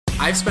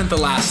I've spent the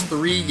last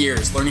 3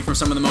 years learning from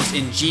some of the most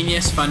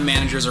ingenious fund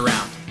managers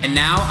around. And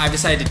now I've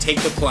decided to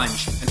take the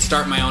plunge and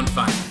start my own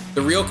fund.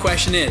 The real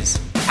question is,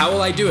 how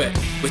will I do it?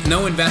 With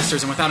no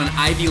investors and without an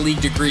Ivy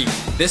League degree,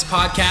 this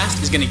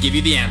podcast is going to give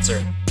you the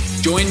answer.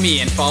 Join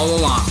me and follow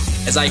along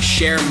as I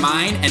share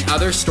mine and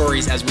other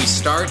stories as we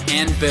start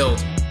and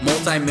build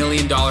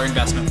multi-million-dollar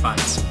investment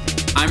funds.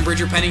 I'm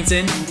Bridger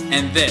Pennington,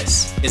 and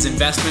this is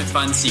Investment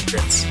Fund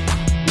Secrets.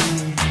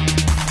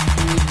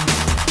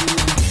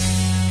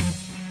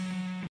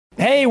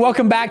 Hey,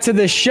 welcome back to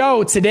the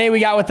show. Today we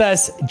got with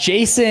us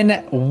Jason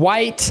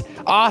White,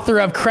 author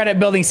of Credit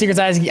Building Secrets.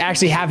 I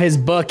actually have his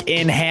book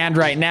in hand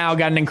right now.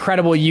 Got an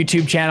incredible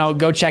YouTube channel.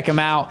 Go check him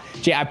out.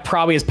 I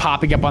probably is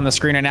popping up on the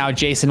screen right now,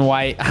 Jason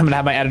White. I'm gonna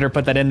have my editor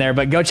put that in there,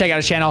 but go check out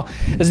his channel.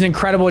 Does an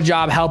incredible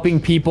job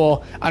helping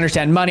people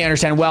understand money,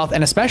 understand wealth,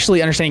 and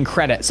especially understanding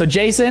credit. So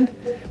Jason,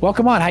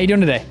 welcome on. How you doing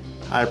today?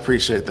 I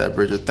appreciate that,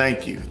 Bridger.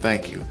 Thank you.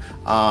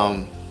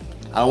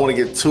 I don't want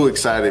to get too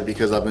excited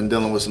because I've been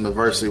dealing with some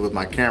adversity with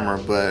my camera,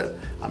 but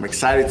I'm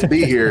excited to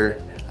be here.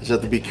 I just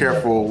have to be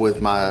careful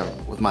with my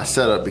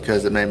setup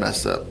because it may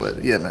mess up.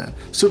 But yeah, man,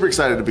 super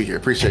excited to be here.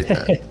 Appreciate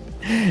that.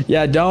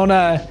 Yeah,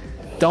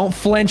 don't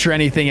flinch or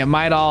anything. It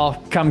might all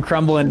come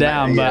crumbling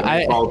down. Yeah, but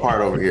I fall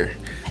apart over here.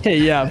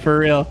 Yeah, for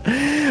real.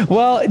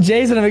 Well,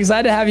 Jason, I'm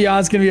excited to have you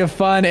on. It's going to be a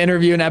fun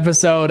interview and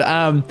episode.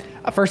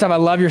 First off, I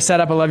love your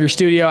setup. I love your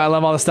studio. I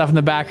love all the stuff in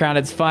the background.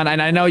 It's fun.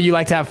 And I know you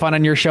like to have fun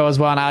on your show as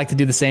well. And I like to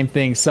do the same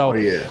thing. So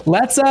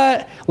let's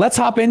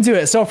hop into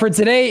it. So for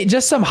today,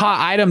 just some hot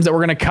items that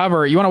we're going to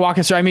cover. You want to walk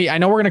us through? I mean, I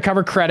know we're going to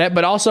cover credit,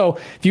 but also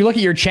if you look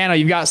at your channel,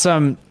 you've got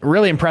some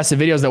really impressive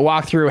videos that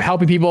walk through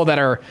helping people that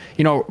are,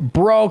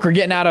 broke or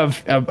getting out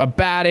of a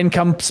bad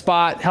income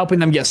spot, helping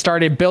them get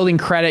started, building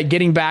credit,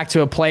 getting back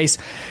to a place.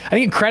 I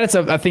think credit's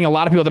a thing a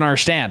lot of people don't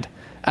understand.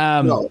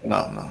 No.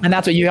 And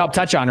that's what you help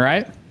touch on,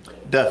 right?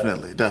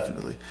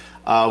 Definitely.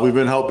 We've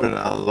been helping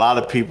a lot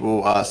of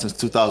people since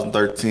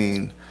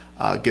 2013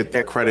 get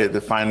their credit,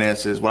 their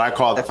finances, what I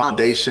call the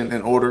foundation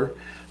in order,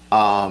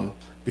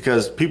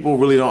 because people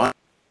really don't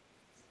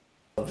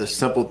understand the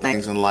simple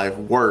things in life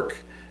work,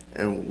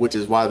 and which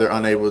is why they're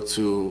unable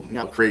to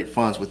create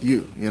funds with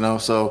you.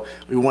 So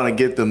we want to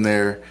get them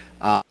there.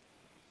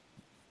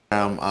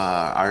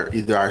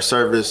 Either our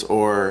service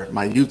or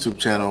my YouTube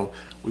channel,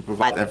 we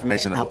provide the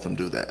information to help them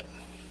do that.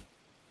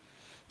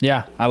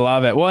 Yeah, I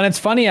love it. Well, and it's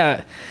funny,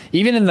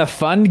 even in the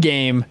fund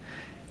game,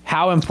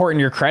 how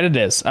important your credit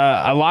is.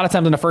 A lot of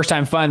times in a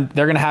first-time fund,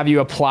 they're going to have you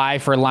apply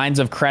for lines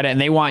of credit,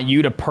 and they want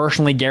you to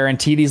personally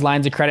guarantee these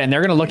lines of credit, and they're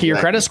going to look at your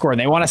credit score, and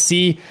they want to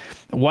see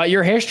what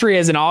your history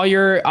is and all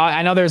your,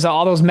 I know there's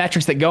all those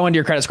metrics that go into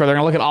your credit score. They're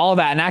going to look at all of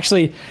that, and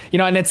actually,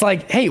 and it's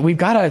like, hey, we've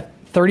got a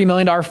 $30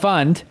 million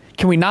fund.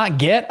 Can we not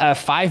get a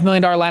 $5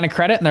 million line of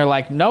credit? And they're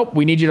like, nope,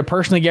 we need you to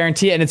personally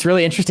guarantee it. And it's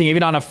really interesting,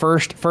 even on a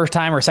first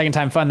time or second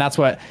time fund, that's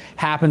what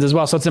happens as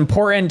well. So it's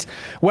important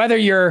whether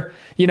you're,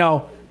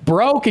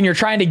 broke and you're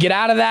trying to get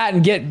out of that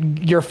and get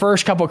your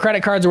first couple of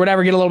credit cards or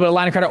whatever, get a little bit of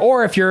line of credit,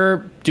 or if you're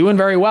doing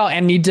very well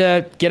and need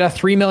to get a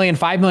 $3 million,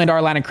 $5 million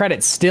line of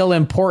credit, still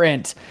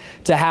important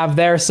to have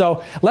there.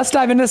 So let's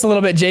dive into this a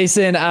little bit,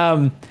 Jason.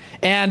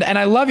 And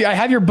I love you. I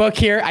have your book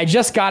here. I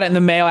just got it in the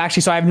mail,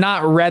 actually, so I've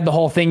not read the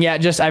whole thing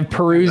yet. I've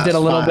perused it a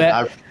little bit.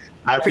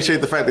 I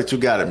appreciate the fact that you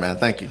got it, man.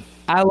 Thank you.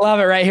 I love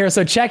it right here.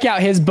 So check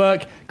out his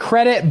book,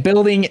 Credit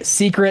Building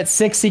Secrets,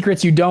 6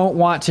 Secrets You Don't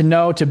Want to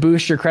Know to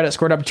Boost Your Credit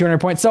Score up to 200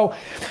 points. So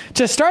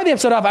to start the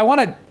episode off, I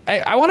want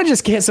to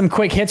just hit some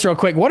quick hits real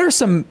quick. What are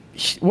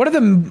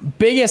the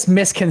biggest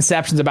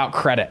misconceptions about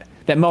credit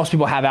that most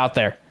people have out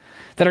there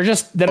that are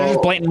just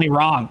blatantly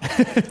wrong?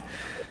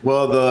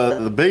 Well,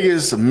 the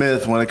biggest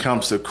myth when it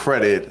comes to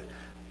credit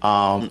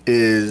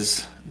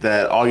is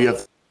that all you have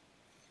to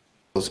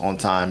do is on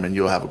time and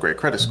you'll have a great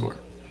credit score.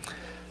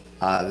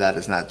 That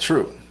is not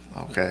true.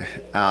 Okay.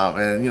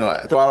 And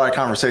throughout our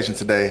conversation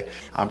today,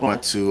 I'm going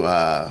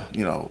to,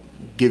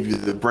 give you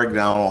the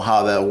breakdown on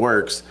how that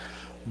works.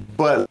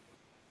 But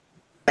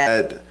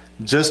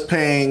just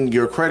paying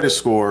your credit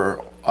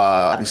score,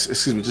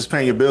 just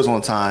paying your bills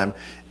on time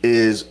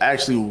is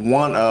actually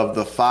one of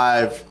the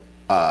 5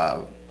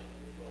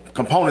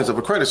 components of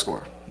a credit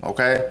score.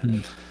 Okay.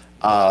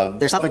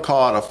 There's something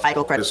called a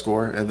FICO credit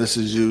score, and this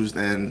is used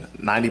in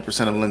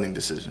 90% of lending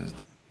decisions.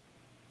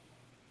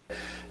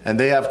 And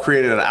they have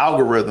created an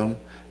algorithm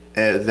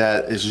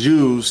that is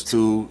used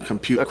to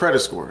compute a credit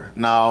score.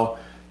 Now,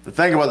 the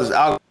thing about this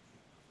algorithm,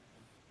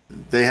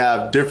 they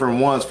have different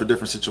ones for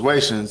different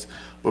situations,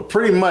 but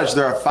pretty much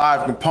there are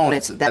 5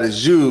 components that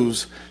is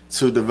used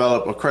to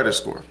develop a credit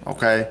score.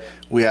 Okay,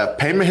 we have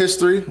payment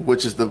history,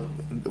 which is the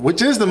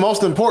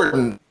most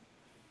important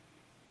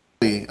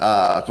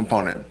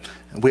component.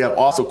 We have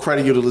also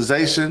credit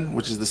utilization,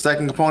 which is the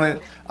second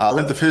component,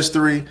 length of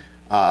history,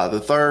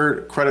 the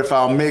third, credit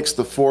file mix,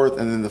 the fourth,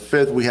 and then the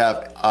fifth, we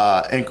have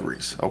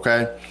inquiries.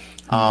 Okay,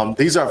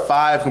 these are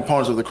 5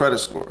 components of the credit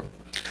score.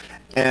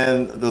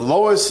 And the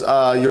lowest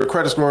your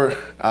credit score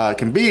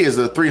can be is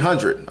a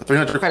 300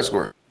 credit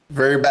score.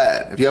 Very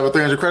bad. If you have a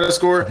 300 credit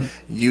score,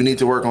 you need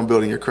to work on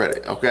building your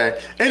credit.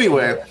 Okay.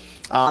 Anyway,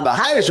 The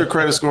highest your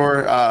credit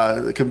score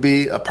can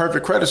be a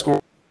perfect credit score.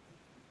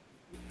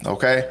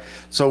 Okay,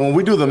 so when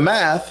we do the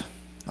math,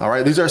 all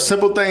right, these are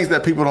simple things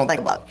that people don't think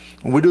about.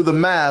 When we do the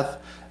math,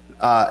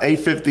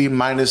 850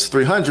 minus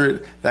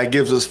 300, that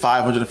gives us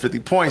 550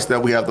 points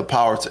that we have the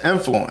power to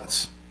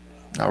influence.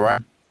 All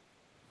right.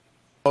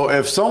 So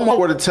if someone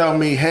were to tell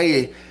me,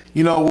 hey,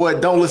 you know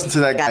what, don't listen to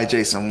that guy,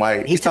 Jason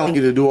White. He's telling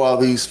you to do all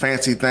these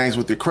fancy things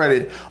with your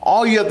credit.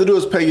 All you have to do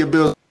is pay your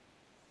bills.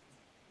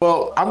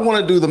 Well, I'm going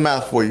to do the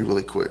math for you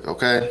really quick,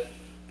 okay?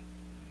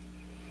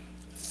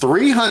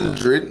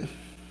 300.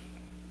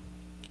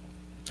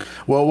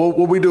 Well,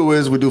 what we do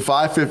is we do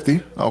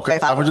 550, okay?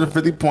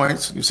 550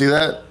 points. You see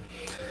that?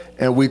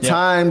 And we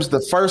times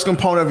the first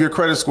component of your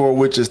credit score,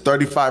 which is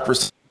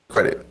 35%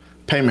 credit,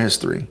 payment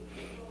history.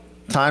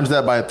 Times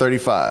that by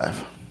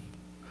 35.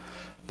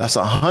 That's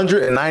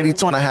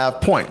 192 and a half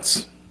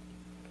points.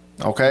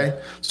 Okay?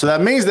 So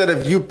that means that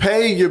if you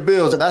pay your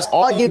bills, that's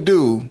all you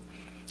do,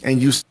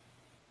 and you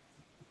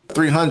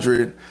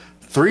 300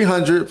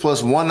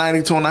 plus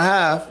 192 and a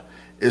half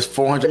is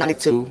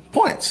 492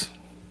 points.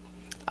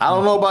 I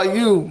don't know about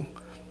you,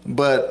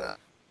 but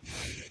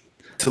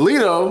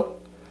Toledo,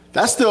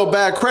 that's still a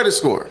bad credit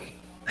score.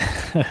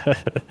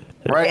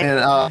 Right?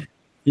 And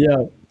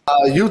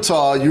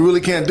Utah, you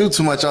really can't do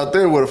too much out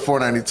there with a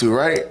 492,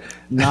 right?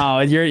 No,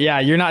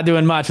 you're not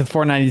doing much with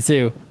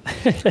 492.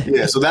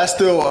 Yeah, so that's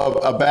still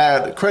a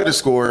bad credit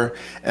score.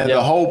 And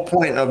the whole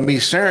point of me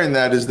sharing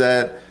that is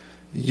that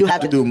you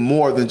have to do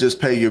more than just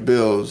pay your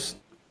bills,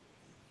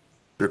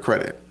 your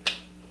credit.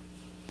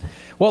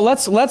 Well,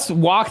 let's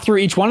walk through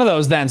each one of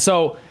those then.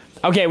 So,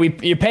 okay,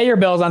 you pay your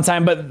bills on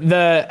time, but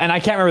and I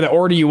can't remember the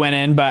order you went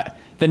in, but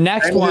the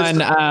next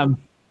one,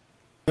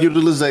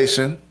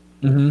 utilization,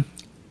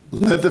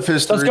 length of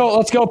history.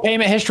 Let's go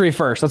payment history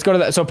first. Let's go to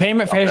that. So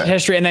payment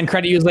history and then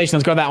credit utilization.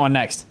 Let's go to that one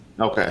next.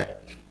 Okay.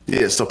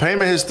 Yeah. So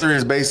payment history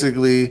is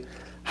basically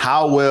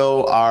how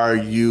well are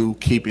you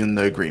keeping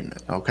the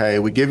agreement? Okay.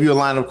 We give you a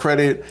line of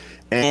credit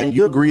and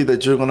you agree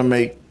that you're going to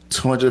make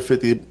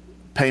 250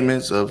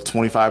 payments of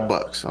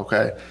 $25.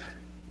 Okay.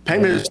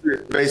 Payment history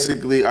is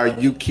basically, are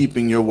you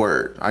keeping your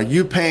word? Are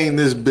you paying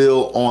this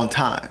bill on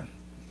time?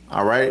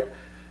 All right.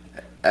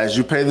 As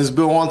you pay this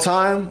bill on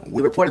time,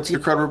 we report it to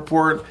your credit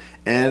report,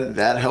 and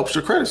that helps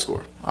your credit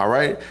score. All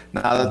right.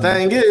 Now, the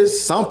thing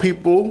is, some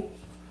people,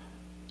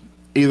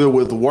 either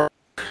with work,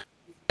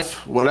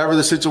 whatever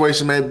the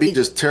situation may be,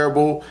 just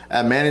terrible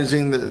at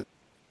managing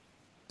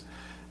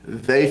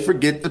they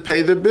forget to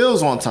pay their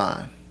bills on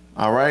time.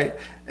 All right.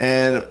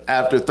 And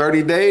after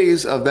 30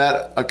 days of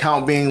that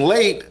account being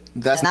late,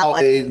 that's now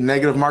a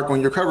negative mark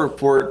on your credit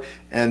report.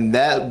 And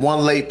that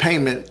one late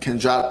payment can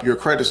drop your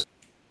credit score.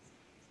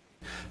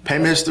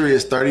 Payment history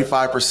is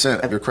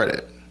 35% of your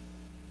credit.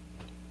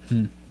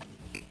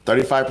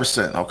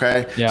 35%.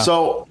 Okay. Yeah.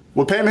 So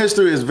with payment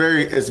history it's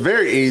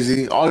very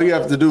easy. All you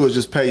have to do is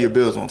just pay your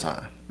bills on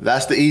time.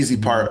 That's the easy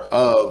part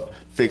of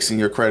fixing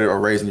your credit or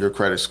raising your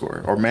credit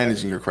score or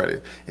managing your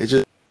credit.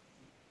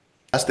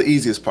 That's the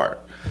easiest part.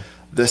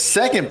 The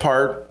second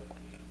part,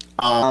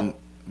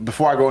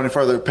 before I go any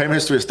further, payment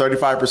history is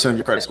 35% of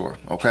your credit score.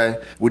 Okay.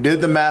 We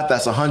did the math.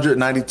 That's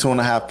 192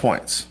 and a half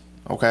points.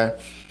 Okay.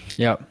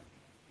 Yep.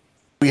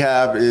 We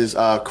have is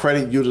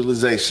credit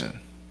utilization.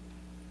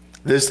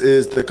 This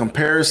is the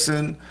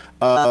comparison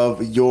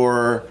of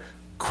your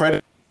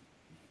credit,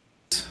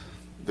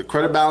 the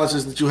credit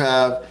balances that you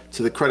have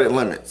to the credit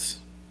limits.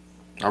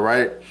 All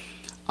right.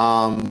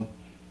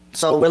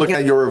 So we're looking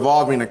at your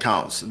revolving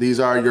accounts.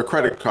 These are your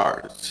credit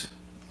cards.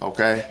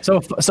 Okay.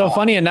 So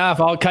funny enough,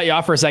 I'll cut you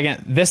off for a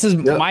second. This is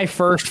my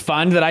first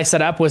fund that I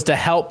set up was to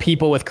help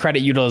people with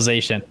credit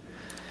utilization.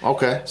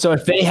 Okay. So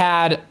if they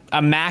had a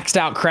maxed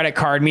out credit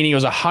card, meaning it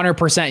was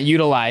 100%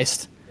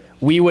 utilized,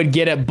 we would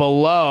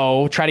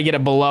try to get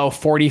it below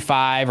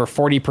 45 or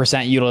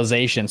 40%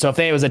 utilization. So if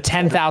it was a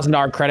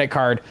 $10,000 credit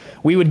card,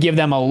 we would give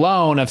them a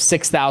loan of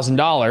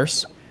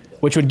 $6,000,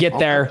 which would get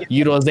their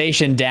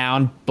utilization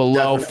down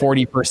below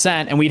 40%.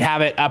 And we'd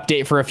have it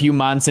update for a few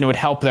months and it would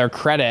help their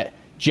credit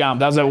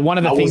jump. That was one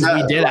of the things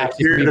we did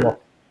actually for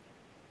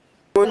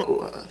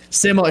people.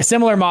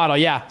 Similar model.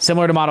 Yeah.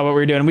 Similar to model what we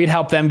were doing. We'd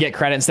help them get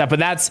credit and stuff,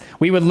 but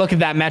we would look at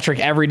that metric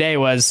every day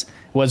was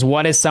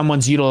what is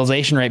someone's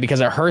utilization rate,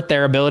 because it hurt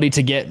their ability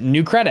to get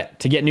new credit,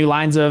 to get new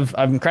lines of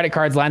credit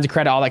cards, lines of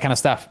credit, all that kind of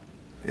stuff.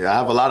 Yeah. I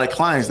have a lot of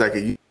clients that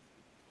could use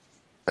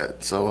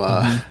that. So,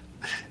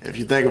 if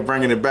you think of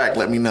bringing it back,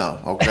 let me know.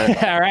 Okay.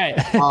 All right.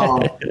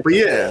 But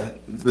yeah,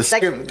 the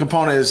second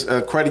component is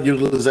credit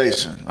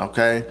utilization.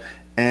 Okay.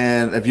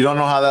 And if you don't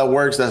know how that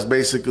works, that's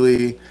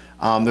basically,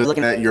 they're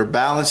looking at your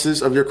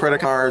balances of your credit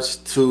cards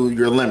to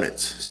your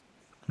limits.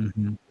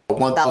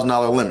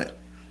 $1,000 limit.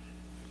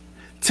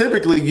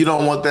 Typically, you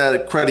don't want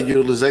that credit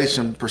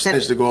utilization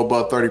percentage to go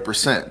above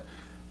 30%,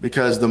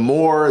 because the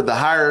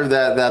higher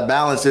that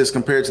balance is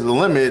compared to the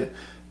limit,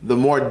 the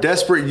more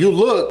desperate you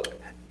look,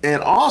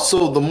 and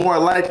also the more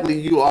likely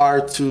you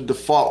are to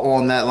default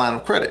on that line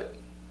of credit.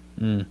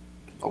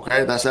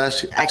 Okay, that's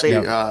actually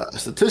a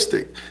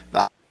statistic.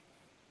 The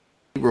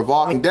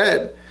revolving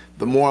debt,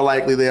 the more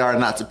likely they are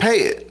not to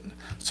pay it.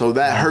 So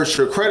that hurts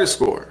your credit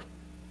score.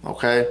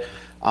 Okay.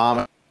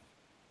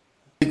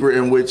 Secret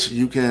in which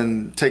you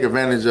can take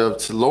advantage of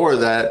to lower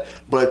that.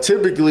 But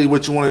typically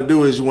what you want to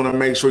do is you want to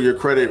make sure your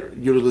credit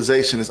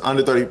utilization is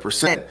under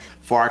 30%.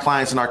 For our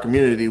clients in our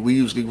community, we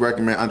usually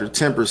recommend under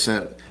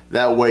 10%.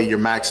 That way you're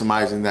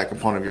maximizing that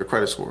component of your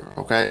credit score.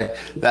 Okay.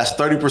 That's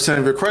 30%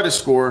 of your credit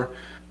score.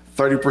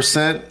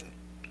 30%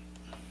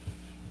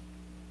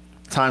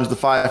 times the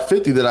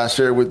 550 that I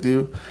shared with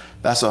you,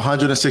 that's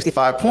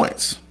 165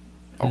 points.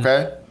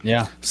 Okay.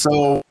 Yeah.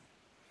 So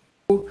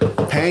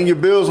paying your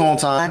bills on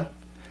time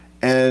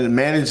and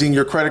managing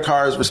your credit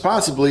cards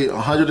responsibly,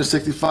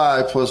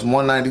 165 plus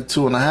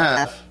 192 and a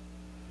half,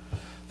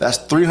 that's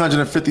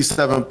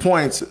 357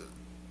 points.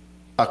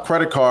 A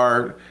credit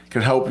card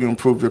can help you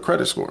improve your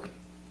credit score.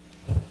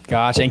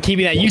 Gotcha. And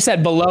keeping that, you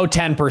said below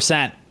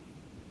 10%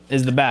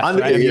 is the best,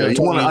 right? Yeah,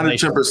 you want under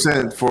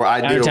 10% for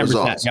ideal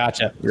results.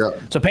 Gotcha. Yeah.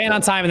 So paying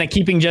on time and then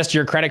keeping just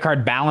your credit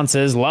card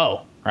balances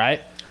low,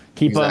 right?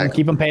 Keep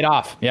them paid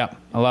off. Yeah,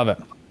 I love it.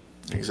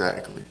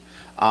 Exactly.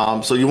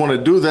 So you want to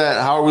do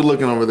that. How are we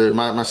looking over there?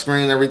 My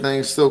screen,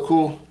 everything's still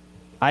cool?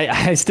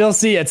 I still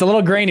see it. It's a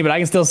little grainy, but I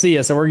can still see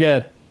you, so we're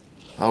good.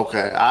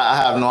 Okay. I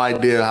have no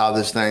idea how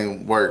this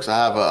thing works. I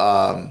have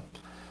a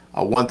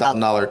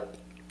 $1,000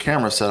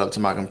 camera set up to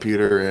my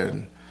computer,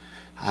 and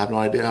I have no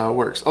idea how it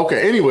works.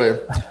 Okay. Anyway,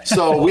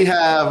 so we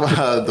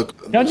have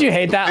Don't you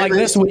hate that? Like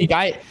this week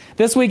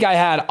I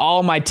had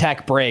all my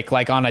tech break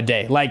like on a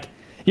day. Like,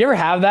 you ever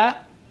have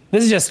that?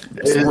 This is just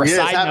it's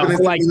happening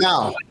to me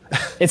now.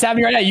 It's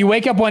happening right now. You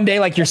wake up one day,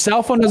 like your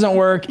cell phone doesn't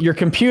work, your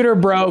computer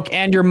broke,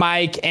 and your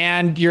mic,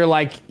 and you're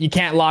like, you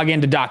can't log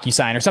into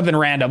DocuSign or something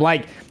random,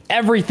 like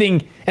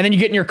everything. And then you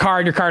get in your car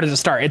and your car doesn't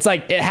start. It's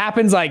like, it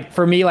happens like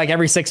for me, like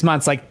every 6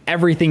 months, like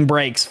everything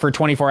breaks for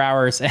 24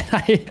 hours. And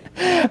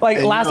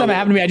last time it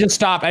happened to me, I just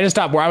stopped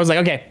where I was like,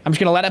 okay, I'm just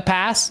going to let it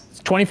pass. It's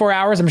 24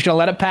 hours. I'm just going to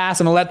let it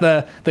pass. I'm going to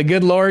let the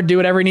good Lord do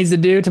whatever he needs to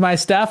do to my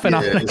stuff. And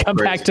I'm going to come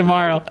back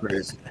tomorrow.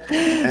 That's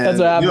what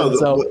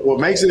happens. What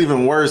makes it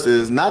even worse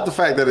is not the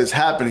fact that it's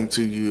happening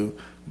to you,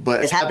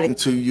 but it's happening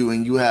to you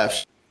and you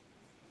have.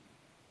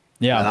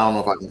 Yeah. And I don't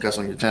know if I can cuss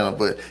on your channel,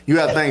 but you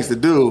have things to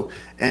do.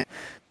 And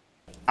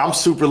I'm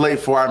super late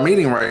for our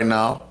meeting right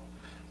now.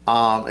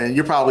 And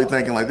you're probably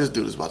thinking like, this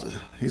dude is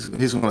he's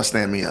going to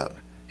stand me up.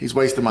 He's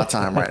wasting my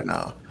time right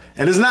now.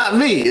 And it's not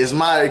me, it's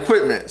my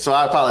equipment. So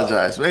I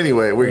apologize. But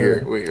anyway, we're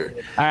here.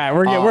 All right,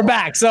 we're good. We're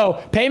back.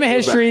 So payment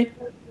history,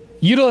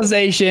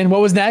 utilization. What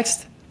was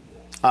next?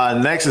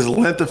 Next is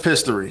length of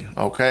history.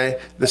 Okay.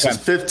 This is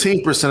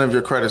 15% of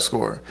your credit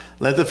score.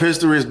 Length of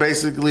history is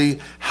basically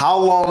how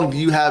long do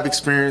you have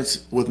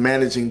experience with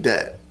managing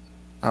debt?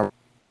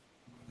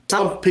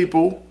 Some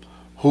people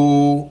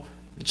who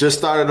just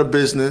started a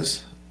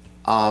business,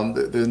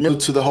 they're new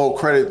to the whole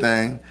credit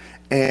thing,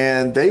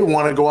 and they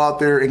want to go out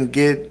there and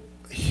get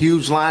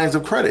huge lines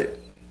of credit,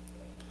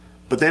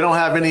 but they don't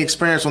have any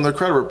experience on their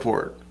credit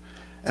report.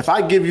 If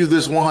I give you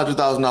this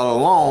 $100,000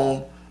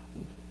 loan,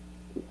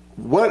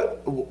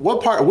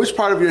 which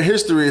part of your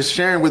history is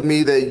sharing with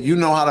me that you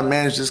know how to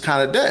manage this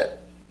kind of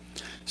debt?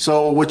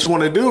 So what you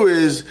want to do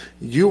is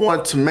you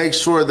want to make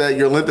sure that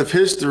your length of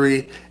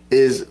history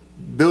is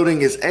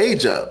building its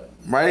age up,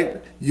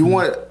 right? You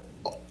want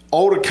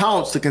old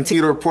accounts to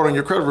continue to report on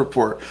your credit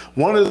report.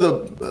 One of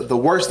the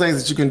worst things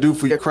that you can do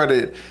for your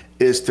credit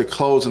is to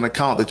close an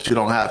account that you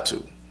don't have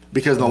to,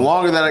 because the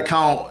longer that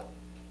account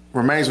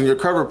remains on your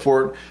credit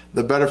report,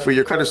 the better for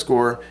your credit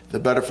score, the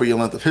better for your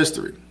length of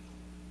history.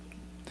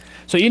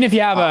 So even if you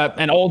have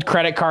an old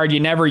credit card, you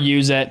never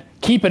use it,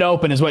 keep it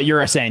open is what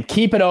you're saying.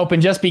 Keep it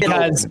open just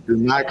because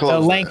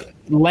the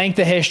length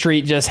of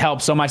history just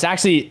helps so much.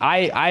 Actually,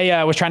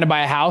 I was trying to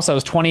buy a house. I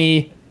was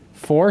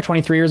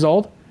 23 years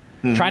old,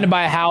 trying to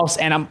buy a house,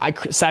 and I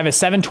have a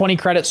 720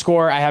 credit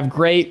score. I have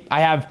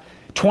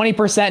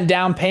 20%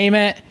 down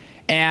payment,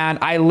 and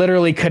I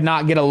literally could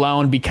not get a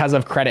loan because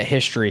of credit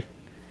history.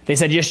 They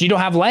said, you don't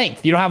have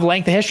length. You don't have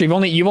length of history.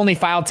 You've only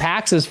filed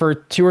taxes for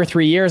 2 or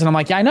 3 years. And I'm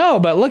like, yeah, I know,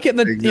 but look at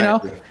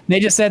they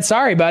just said,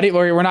 sorry, buddy,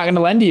 we're not going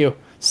to lend to you.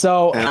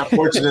 So, and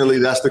unfortunately,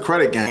 that's the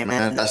credit game,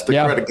 man. That's the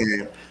credit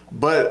game.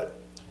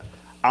 But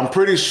I'm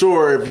pretty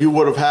sure if you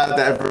would have had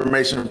that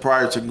information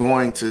prior to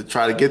going to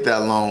try to get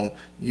that loan,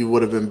 you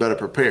would have been better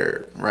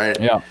prepared, right?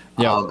 Yeah.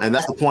 And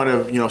that's the point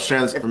of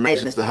sharing this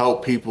information, is to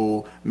help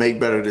people make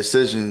better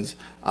decisions,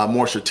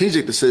 more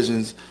strategic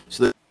decisions,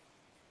 so that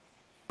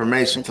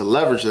information to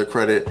leverage their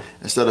credit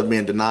instead of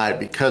being denied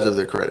because of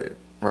their credit,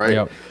 right?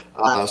 Yep.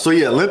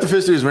 Length of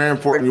history is very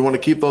important. You want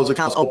to keep those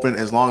accounts open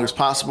as long as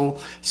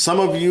possible. Some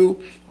of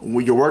you,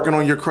 when you're working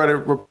on your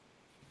credit,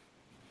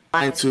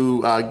 trying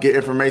to get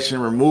information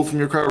removed from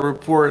your credit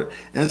report,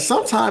 and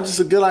sometimes it's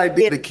a good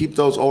idea to keep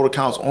those old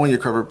accounts on your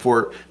credit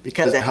report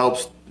because it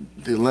helps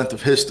the length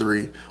of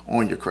history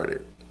on your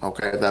credit.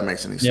 Okay, if that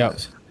makes any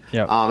sense.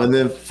 Yep. And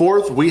then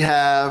fourth, we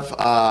have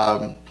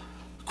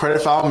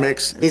credit file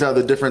mix. These are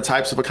the different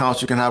types of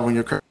accounts you can have on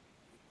your credit.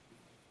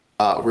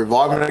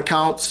 Revolving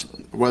accounts,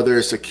 whether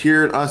it's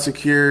secured,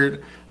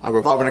 unsecured, a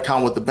revolving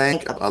account with the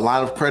bank, a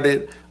line of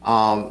credit,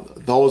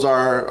 Those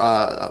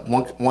are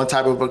one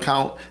type of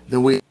account.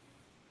 Then we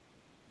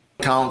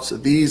accounts.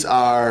 These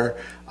are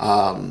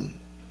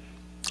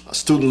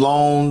student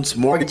loans,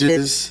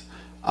 mortgages,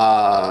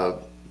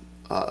 personal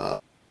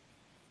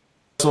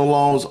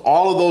loans.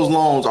 All of those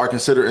loans are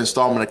considered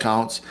installment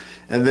accounts.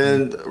 And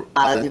then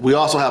we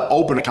also have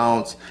open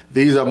accounts.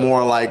 These are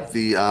more like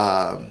the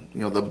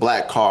the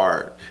black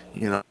card.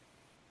 You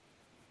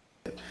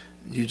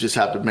just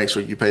have to make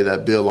sure you pay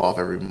that bill off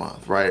every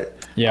month, right?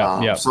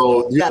 Yeah.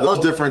 So those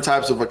different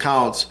types of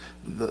accounts,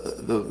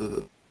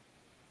 the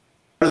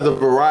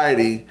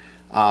variety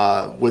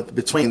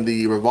between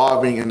the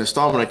revolving and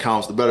installment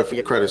accounts, the better for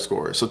your credit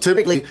score. So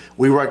typically,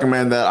 we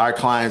recommend that our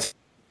clients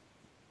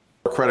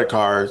have credit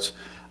cards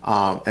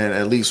and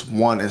at least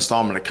one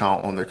installment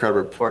account on their credit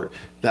report.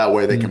 That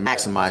way, they can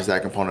maximize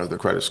that component of their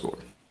credit score.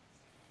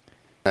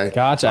 Okay?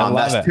 Gotcha. I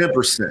love that's it.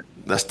 10%.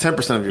 That's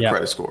 10% of your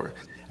credit score.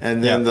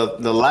 And then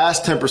the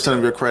last 10%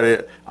 of your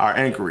credit are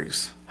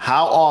inquiries.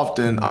 How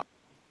often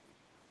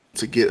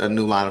to get a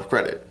new line of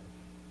credit?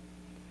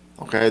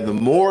 Okay, the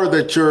more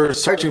that you're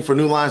searching for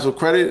new lines of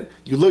credit,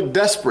 you look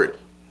desperate,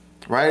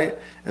 right?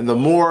 And the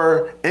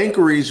more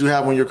inquiries you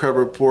have on your credit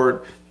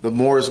report, the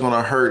more it's going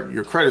to hurt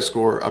your credit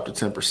score up to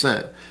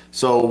 10%.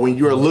 So when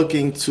you're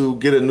looking to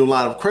get a new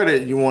line of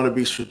credit, you want to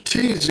be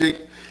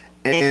strategic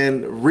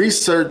and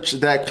research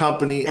that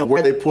company and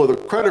where they pull the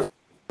credit from,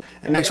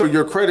 and make sure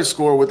your credit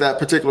score with that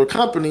particular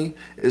company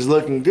is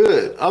looking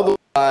good.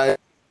 Otherwise,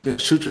 you can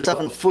shoot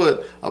yourself in the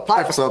foot,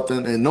 apply for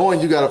something, and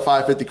knowing you got a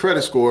 550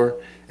 credit score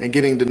and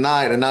getting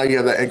denied, and now you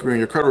have that inquiry in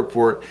your credit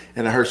report,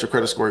 and it hurts your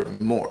credit score even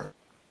more.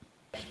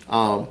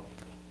 And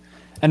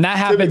that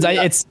happens. I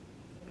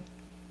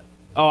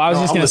was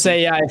just going to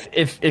say,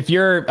 if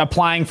you're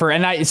applying for,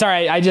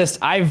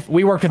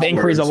 we worked with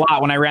inquiries a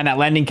lot when I ran that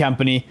lending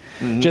company,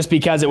 just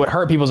because it would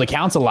hurt people's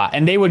accounts a lot.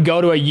 And they would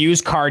go to a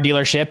used car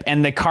dealership,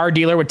 and the car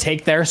dealer would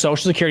take their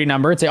social security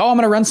number and say, I'm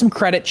going to run some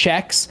credit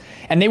checks.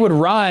 And they would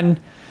run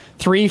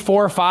 3,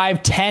 4,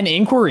 5, 10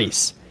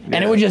 inquiries,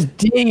 and it would just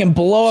ding and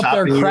blow up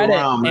their credit.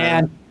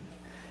 And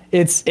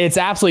it's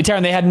absolutely terrible.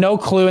 And they had no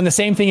clue. And the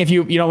same thing, if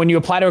when you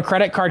apply to a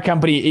credit card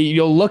company,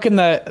 you'll look in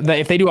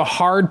if they do a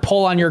hard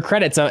pull on your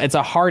credit, it's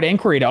a hard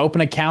inquiry to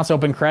open accounts,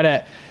 open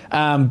credit.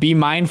 Be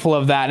mindful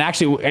of that. And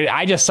actually,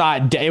 I just saw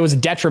it was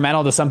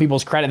detrimental to some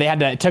people's credit.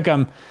 It took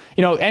them,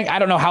 I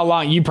don't know how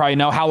long, you probably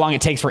know how long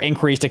it takes for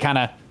inquiries to kind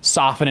of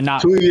soften and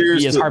not 2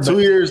 years be as hard. 2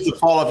 years to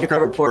fall off your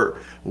credit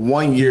report,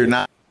 1 year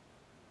not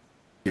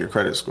your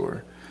credit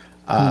score.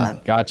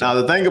 Gotcha. Now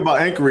the thing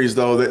about inquiries,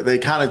 though, they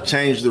kind of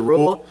changed the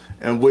rule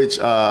in which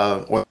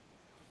it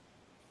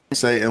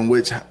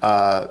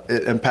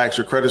impacts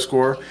your credit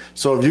score.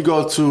 So if you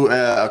go to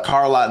a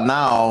car lot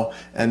now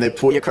and they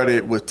pull your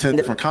credit with 10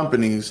 different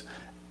companies,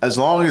 as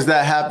long as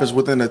that happens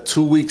within a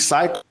 2-week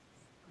cycle,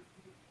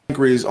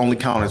 inquiries only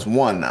count as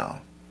one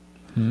now.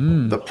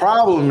 The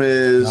problem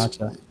is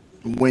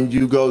when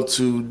you go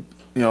to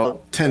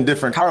 10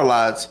 different car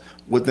lots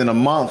within a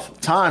month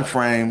time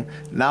frame,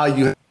 now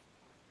you have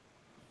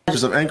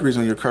of inquiries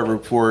on your credit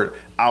report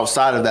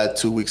outside of that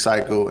 2-week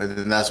cycle, and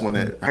then that's when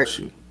it hurts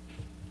you.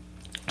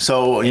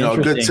 So, a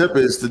good tip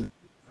is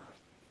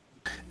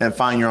to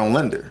find your own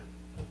lender.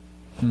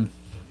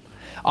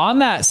 On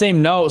that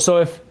same note, so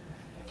if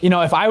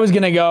I was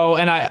going to go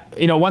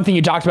and one thing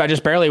you talked about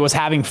just barely was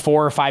having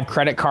 4 or 5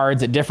 credit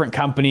cards at different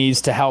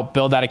companies to help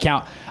build that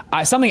account.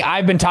 Something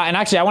I've been taught, and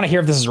actually I want to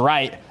hear if this is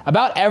right,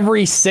 about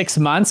every 6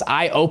 months,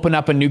 I open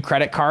up a new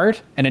credit card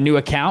and a new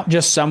account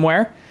just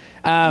somewhere.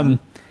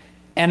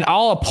 And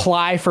I'll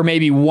apply for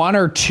maybe 1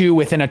 or 2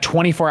 within a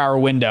 24-hour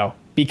window,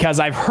 because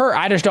I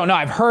just don't know.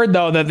 I've heard,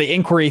 though, that the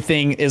inquiry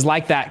thing is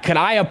like that. Could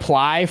I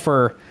apply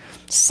for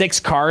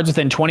 6 cards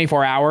within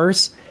 24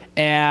 hours?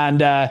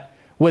 And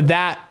would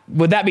that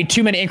be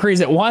too many inquiries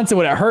at once? And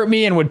would it hurt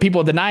me? And would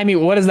people deny me?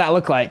 What does that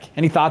look like?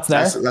 Any thoughts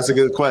there? That's a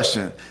good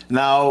question.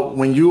 Now,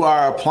 when you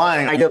are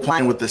applying, are you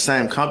applying with the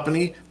same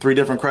company, 3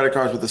 different credit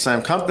cards with the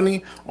same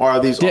company, or are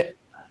these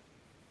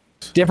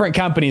different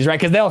companies, right?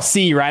 Because they'll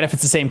see, right, if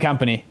it's the same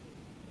company.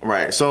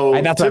 Right. So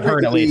that's what I've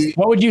heard, at least.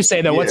 What would you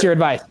say, though? Yeah. What's your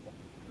advice?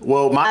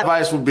 Well, my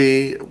advice would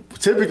be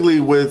typically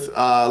with,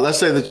 let's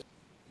say that you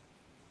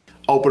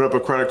open up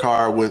a credit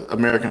card with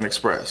American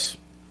Express.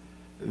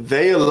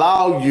 They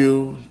allow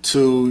you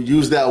to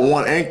use that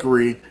one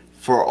inquiry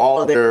for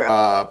all of their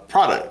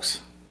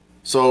products.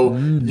 So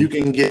you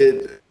can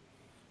get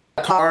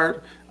a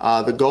card,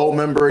 the Gold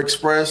Member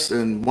Express,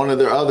 and one of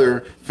their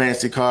other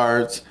fancy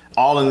cards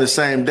all in the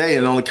same day,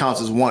 and it only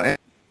counts as one inquiry.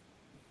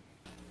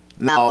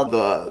 Now,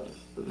 the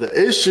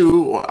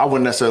issue, I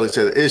wouldn't necessarily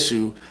say the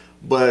issue,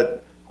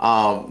 but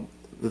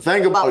the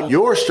thing about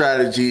your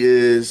strategy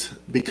is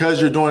because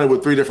you're doing it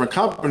with 3 different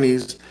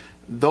companies,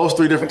 those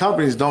 3 different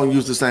companies don't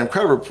use the same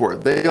credit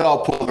report. They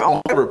all pull their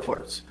own credit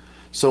reports.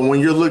 So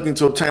when you're looking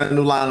to obtain a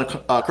new line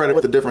of credit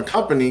with a different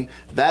company,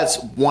 that's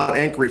one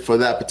inquiry for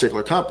that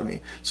particular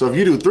company. So if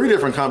you do 3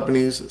 different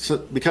companies,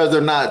 because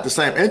they're not the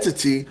same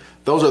entity,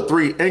 those are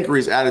 3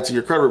 inquiries added to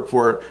your credit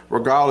report,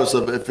 regardless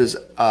of if it's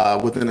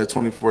within a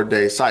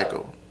 24-day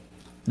cycle.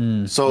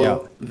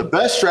 So the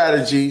best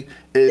strategy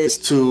is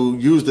to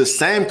use the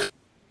same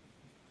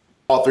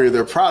all three of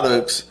their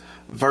products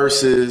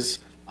versus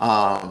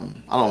I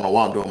don't know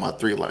why I'm doing my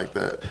three like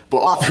that, but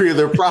all three of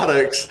their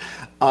products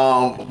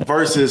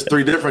versus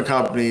three different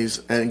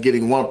companies and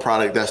getting one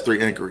product that's three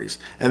inquiries.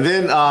 And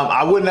then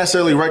I wouldn't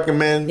necessarily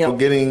recommend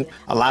getting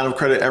a line of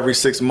credit every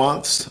 6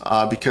 months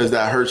because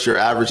that hurts your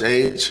average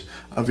age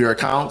of your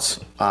accounts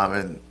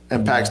and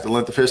impacts the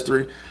length of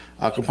history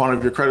component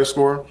of your credit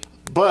score.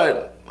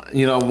 But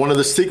one of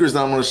the secrets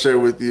that I'm going to share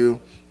with you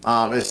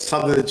is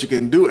something that you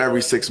can do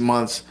every 6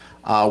 months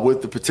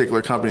with the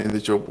particular company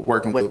that you're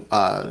working with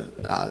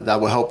that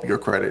will help your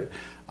credit.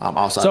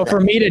 So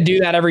for me to do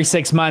that every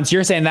 6 months,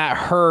 you're saying that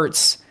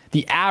hurts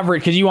the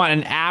average, because you want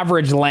an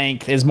average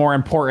length is more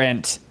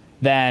important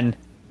than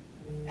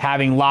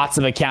having lots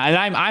of accounts.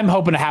 And I'm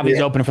hoping to have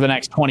these open for the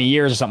next 20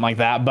 years or something like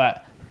that.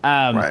 But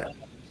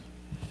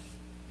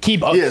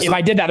if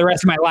I did that the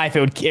rest of my life,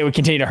 it would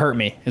continue to hurt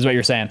me, is what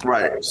you're saying.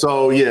 Right.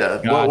 So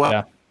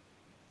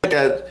look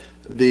at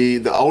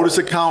the oldest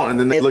account, and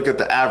then they look at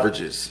the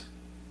averages.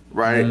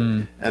 Right.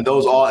 And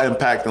those all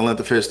impact the length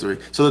of history.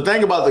 So the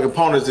thing about the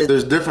components is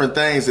there's different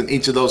things in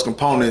each of those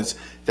components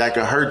that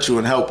could hurt you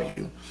and help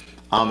you.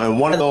 And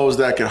one of those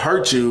that could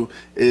hurt you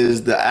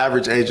is the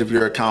average age of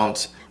your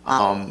accounts.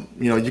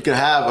 You can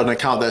have an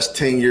account that's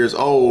 10 years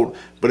old,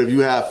 but if you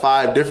have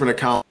 5 different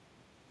accounts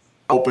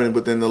open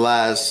within the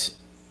last,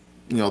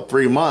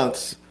 3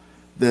 months,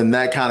 then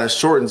that kind of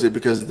shortens it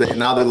because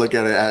now they look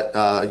at it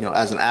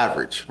as an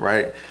average.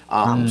 Right.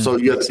 So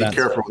you have to be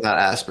careful with that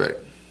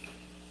aspect.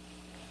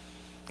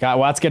 God,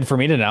 well, that's good for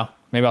me to know.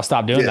 Maybe I'll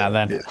stop doing that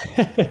then.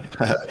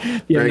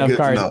 Very good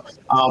to know.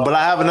 But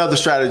I have another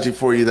strategy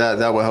for you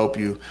that will help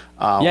you.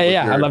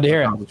 I'd love to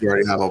hear it. You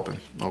already have open.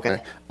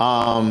 Okay.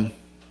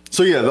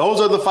 Those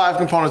are the 5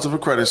 components of a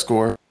credit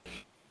score.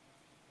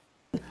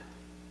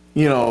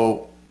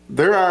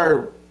 There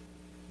are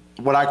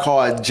what I call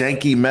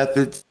janky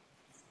methods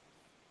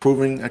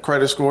proving a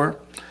credit score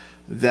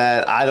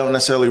that I don't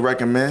necessarily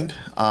recommend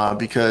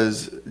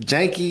because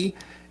janky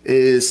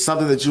is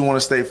something that you want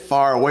to stay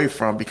far away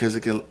from because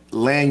it can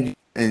land you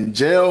in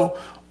jail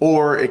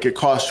or it could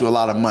cost you a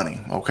lot of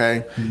money.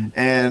 Okay.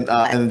 And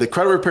in the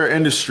credit repair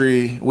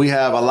industry, we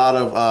have a lot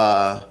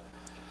of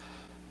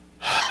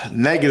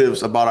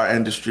negatives about our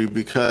industry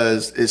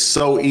because it's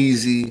so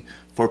easy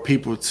for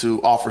people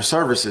to offer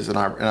services in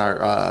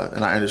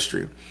our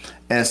industry.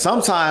 And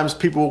sometimes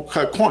people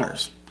cut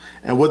corners.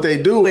 And what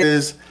they do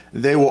is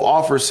they will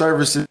offer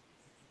services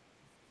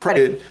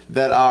credit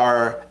that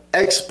are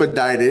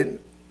expedited,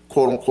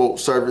 quote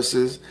unquote,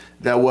 services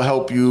that will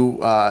help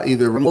you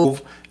either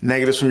remove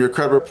negatives from your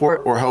credit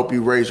report or help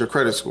you raise your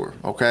credit score.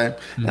 Okay.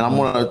 And I'm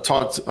going to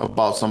talk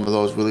about some of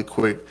those really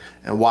quick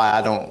and why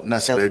I don't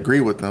necessarily agree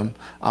with them.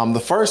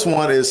 The first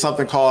one is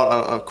something called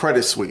a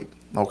credit sweep.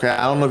 Okay.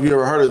 I don't know if you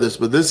ever heard of this,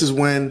 but this is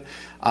when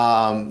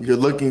you're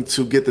looking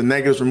to get the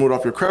negatives removed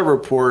off your credit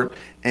report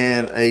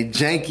and a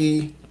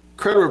janky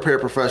credit repair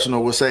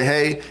professional will say,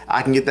 hey,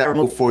 I can get that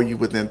removed for you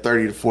within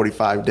 30 to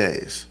 45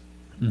 days.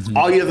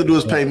 All you have to do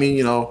is pay me,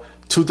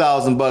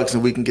 $2,000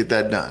 and we can get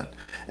that done.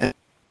 And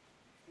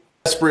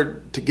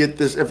desperate to get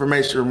this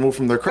information removed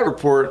from their credit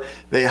report,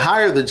 they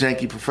hire the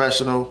janky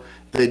professional,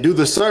 they do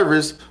the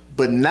service,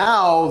 but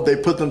now they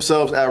put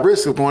themselves at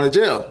risk of going to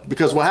jail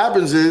because what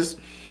happens is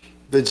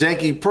the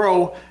janky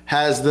pro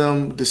has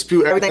them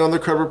dispute everything on their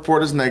credit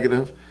report as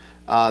negative.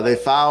 They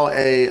file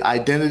a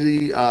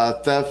identity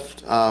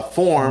theft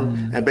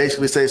form and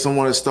basically say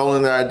someone has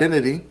stolen their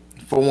identity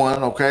for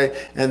one. Okay.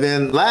 And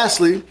then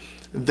lastly,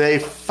 they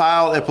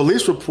file a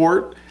police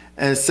report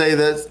and say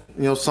that,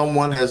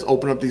 someone has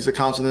opened up these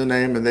accounts in their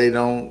name and they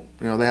don't,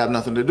 they have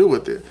nothing to do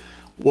with it.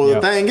 Well,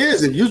 the thing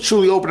is, if you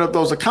truly open up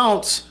those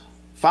accounts,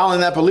 filing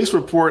that police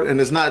report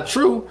and it's not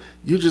true,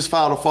 you just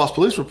filed a false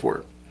police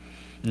report.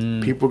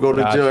 People go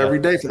to jail every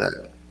day for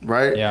that.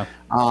 Right. Yeah.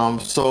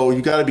 So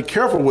you got to be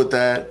careful with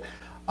that.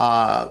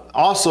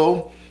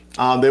 Also,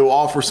 they will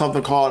offer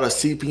something called a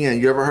CPN.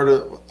 You ever heard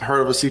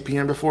of a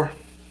CPN before?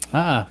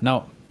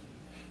 No.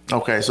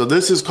 Okay, so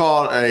this is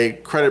called a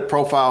credit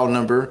profile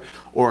number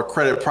or a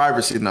credit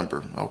privacy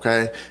number.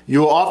 Okay,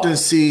 you'll often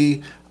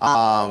see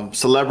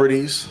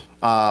celebrities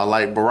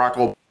like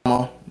Barack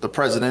Obama, the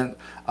president,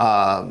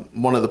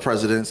 one of the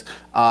presidents.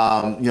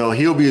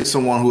 He'll be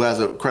someone who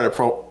has a credit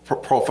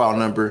profile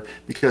number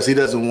because he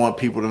doesn't want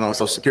people to know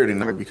Social Security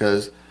number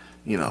because,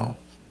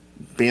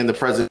 being the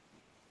president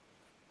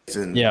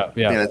and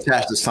being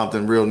attached to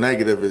something real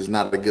negative is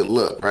not a good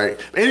look, right?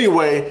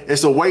 Anyway,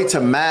 it's a way to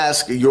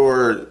mask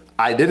your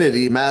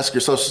identity, mask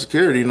your Social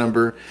Security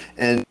number,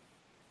 and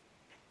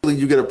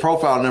you get a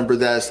profile number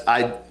that's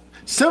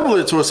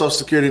similar to a Social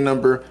Security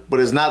number, but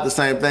it's not the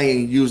same thing, and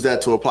you use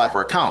that to apply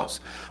for accounts.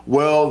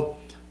 Well,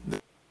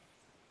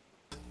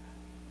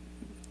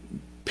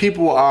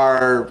 people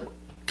are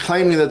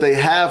claiming that they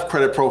have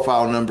credit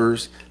profile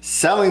numbers,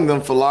 selling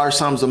them for large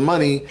sums of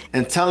money,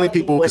 and telling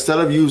people instead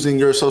of using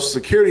your Social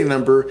Security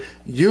number,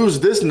 use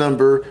this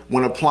number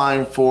when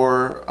applying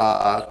for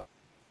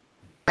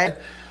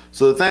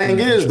So the thing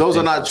is, those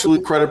are not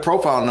truly credit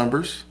profile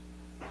numbers.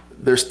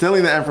 They're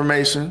stealing the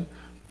information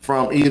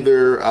from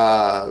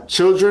either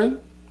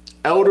children,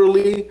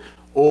 elderly,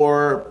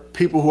 or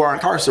people who are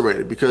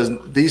incarcerated, because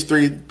these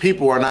three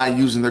people are not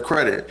using their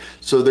credit.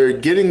 So they're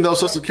getting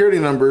those social security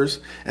numbers,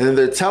 and then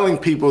they're telling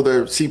people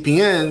they're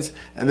CPNs,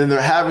 and then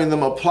they're having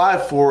them apply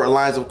for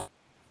lines of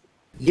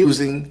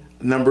using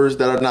numbers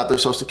that are not their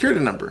social security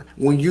number.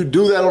 When you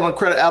do that on a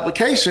credit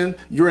application,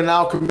 you're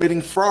now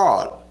committing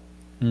fraud.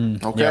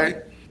 Okay?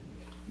 Yep.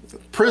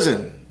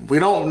 Prison.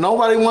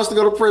 Nobody wants to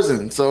go to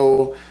prison.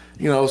 So,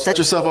 set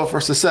yourself up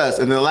for success.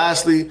 And then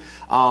lastly,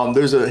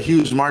 there's a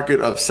huge market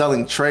of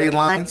selling trade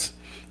lines.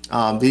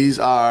 These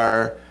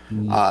are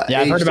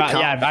I've heard about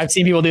I've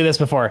seen people do this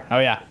before. Oh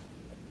yeah.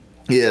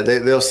 Yeah,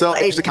 they'll sell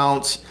aged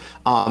accounts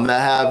that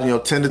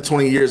have 10 to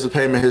 20 years of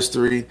payment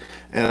history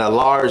and a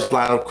large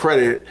line of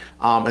credit,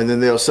 and then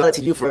they'll sell it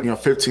to you for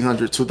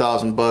 $1,500,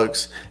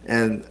 $2,000,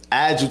 and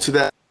add you to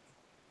that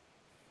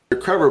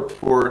credit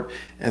report,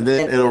 and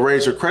then it'll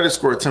raise your credit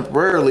score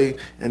temporarily,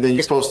 and then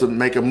you're supposed to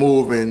make a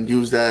move and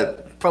use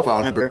that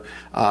profile number,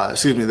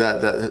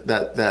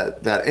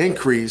 that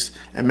increase,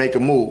 and make a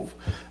move.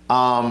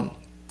 I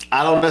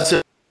don't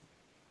necessarily,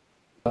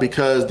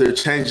 because they're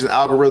changing the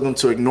algorithm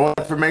to ignore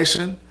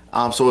information.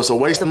 So it's a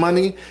waste of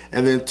money.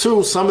 And then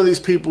two, some of these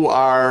people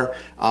are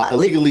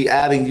illegally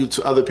adding you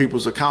to other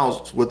people's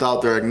accounts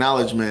without their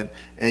acknowledgement,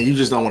 and you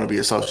just don't want to be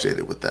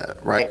associated with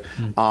that, right?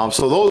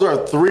 So those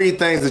are three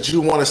things that you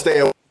want to stay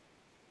away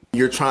from when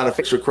you're trying to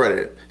fix your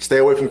credit. Stay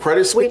away from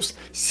credit sweeps,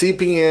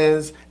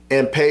 CPNs,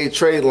 and paid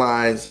trade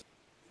lines.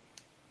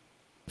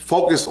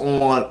 Focus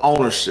on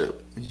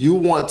ownership. You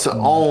want to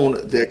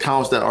own the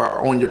accounts that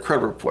are on your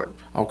credit report,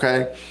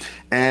 okay?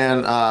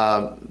 And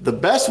the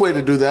best way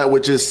to do that,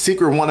 which is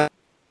Secret One,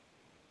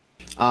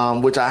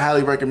 which I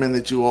highly recommend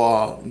that you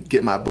all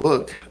get my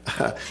book.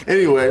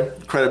 Anyway,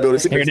 Credibility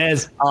Secrets. Here it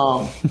is.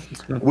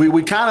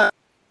 We kind of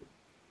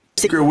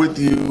secret with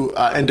you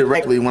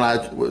indirectly when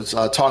I was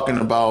talking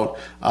about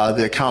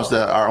the accounts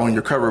that are on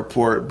your credit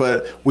report,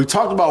 but we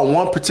talked about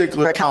one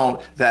particular account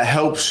that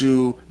helps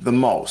you the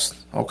most.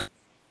 Okay.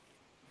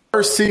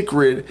 First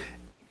secret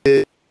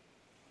is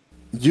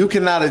you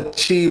cannot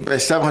achieve a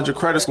 700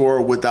 credit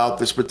score without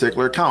this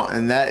particular account,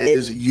 and that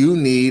is you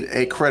need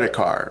a credit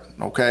card,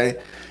 okay?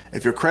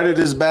 If your credit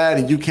is bad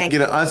and you can't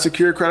get an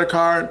unsecured credit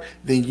card,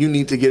 then you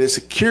need to get a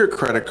secure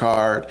credit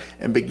card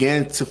and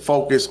begin to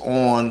focus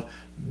on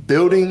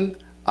building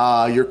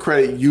your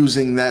credit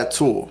using that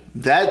tool.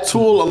 That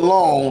tool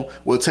alone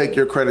will take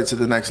your credit to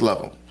the next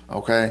level,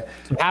 okay?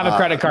 Have a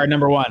credit card,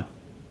 number one.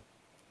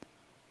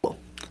 Love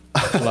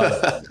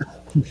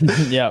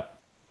it. Yep.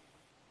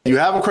 You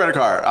have a credit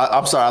card.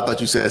 I'm sorry. I thought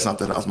you said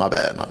something else. My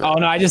bad. Oh,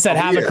 no, I just said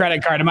have a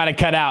credit card. It might have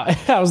cut out.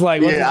 I was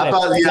like, what have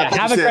a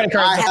credit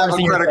card. I have a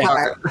credit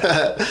card.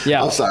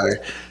 Yeah. I'm sorry.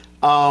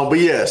 But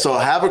yeah, so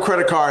have a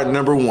credit card,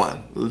 number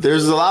one.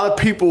 There's a lot of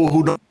people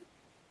who don't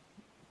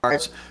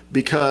cards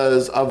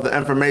because of the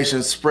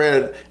information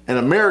spread in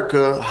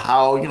America,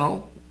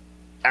 how,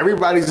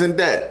 everybody's in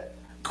debt.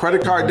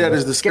 Credit card debt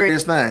is the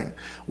scariest thing.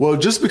 Well,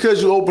 just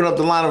because you open up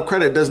the line of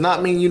credit does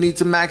not mean you need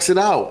to max it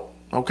out.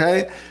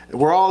 Okay,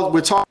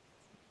 we're talking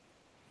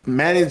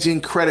managing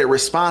credit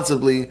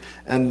responsibly,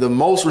 and the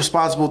most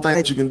responsible thing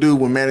that you can do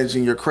when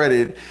managing your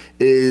credit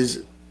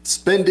is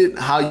spend it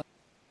how you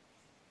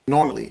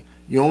normally.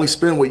 You only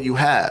spend what you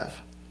have,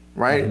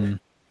 right?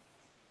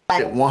 $100. I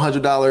don't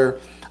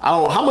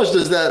know how much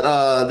does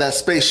that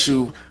space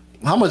shoe.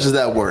 How much is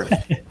that worth?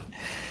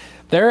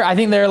 I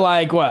think they're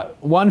like what,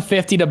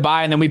 $150 to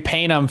buy, and then we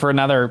paint them for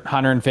another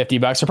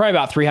 $150. So probably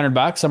about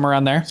 $300, somewhere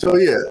around there. So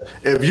yeah,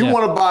 if you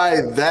want to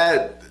buy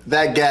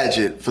that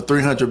gadget for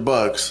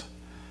 $300,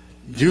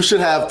 you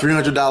should have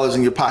 $300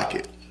 in your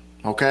pocket.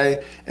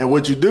 Okay, and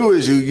what you do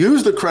is you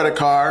use the credit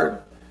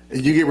card,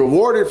 and you get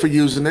rewarded for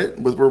using it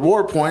with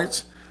reward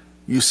points.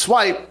 You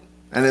swipe,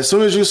 and as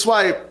soon as you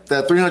swipe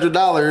that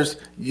 $300,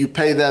 you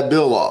pay that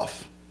bill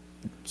off.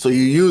 So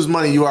you use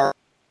money you are.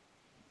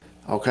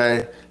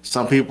 Okay.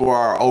 Some people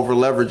are over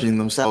leveraging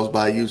themselves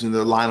by using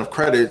their line of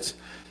credits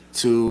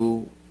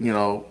to,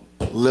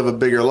 live a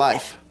bigger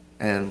life,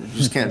 and you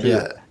just can't do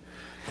that.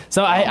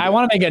 So I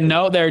want to make a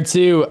note there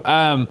too.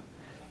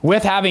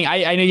 With having,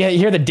 I know you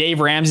hear the Dave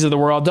Ramseys of the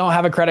world don't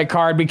have a credit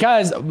card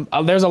because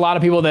there's a lot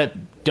of people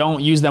that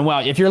don't use them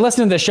well. If you're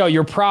listening to the show,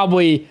 you're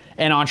probably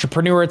an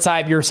entrepreneur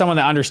type. You're someone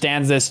that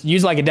understands this.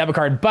 Use like a debit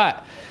card,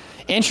 but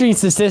interesting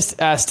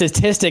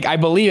statistic, I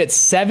believe it's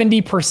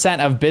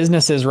 70% of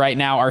businesses right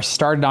now are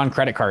started on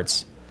credit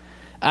cards.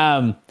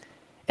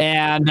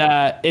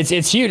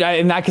 It's huge.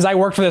 Because I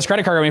worked for this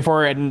credit card company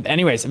before. And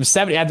anyways, it was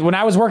 70. When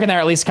I was working there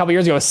at least a couple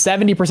years ago,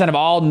 70% of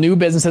all new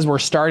businesses were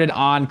started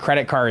on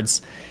credit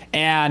cards.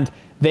 And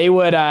they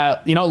would,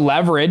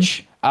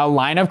 leverage a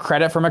line of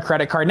credit from a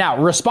credit card.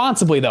 Now,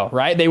 responsibly though,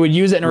 right? They would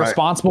use it in a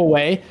responsible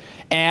way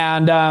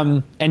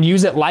and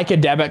use it like a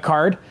debit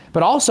card.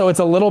 But also it's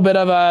a little bit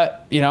of a,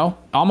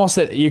 almost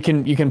that you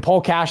can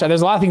pull cash.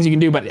 There's a lot of things you can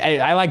do, but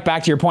I like,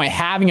 back to your point,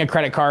 having a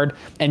credit card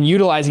and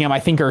utilizing them, I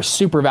think, are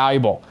super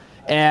valuable.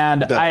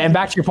 And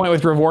back to your point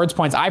with rewards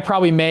points, I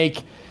probably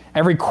make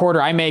every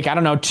quarter, I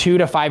don't know, $2 to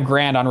 $5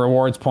 grand on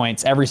rewards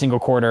points every single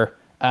quarter,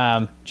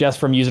 just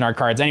from using our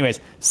cards. Anyways,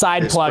 it's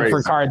plug crazy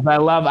for cards.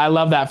 But I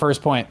love that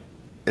first point.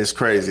 It's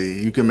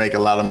crazy. You can make a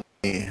lot of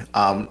money.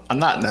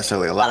 Not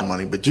necessarily a lot of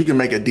money, but you can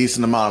make a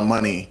decent amount of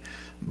money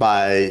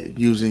by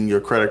using your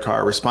credit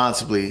card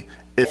responsibly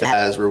if it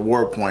has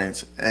reward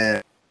points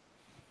and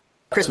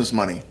Christmas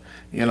money.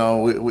 You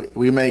know,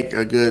 we make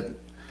a good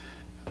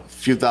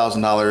few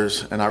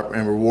 $1,000s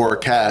in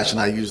reward cash, and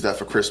I use that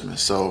for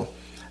Christmas. So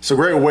it's a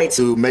great way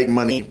to make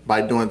money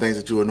by doing things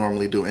that you would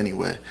normally do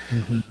anyway.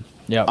 Mm-hmm.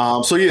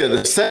 Yeah.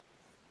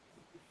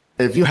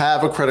 If you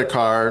have a credit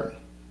card,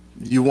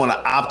 you want to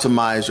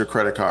optimize your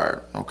credit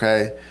card,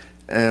 okay?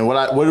 And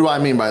what do I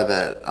mean by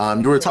that?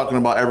 You were talking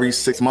about every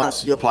 6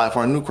 months you apply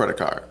for a new credit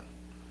card,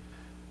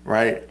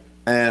 right?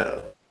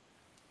 And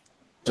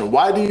so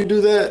why do you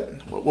do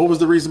that? What was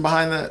the reason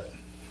behind that?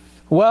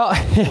 Well,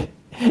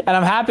 and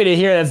I'm happy to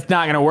hear that's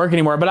not going to work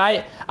anymore. But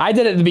I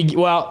did it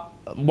a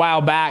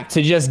while back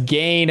to just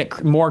gain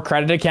more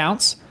credit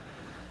accounts.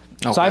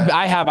 Okay. So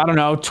I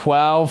have,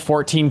 12,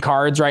 14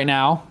 cards right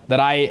now that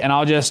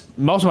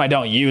most of them I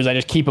don't use. I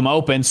just keep them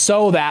open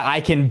so that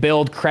I can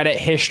build credit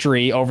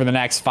history over the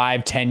next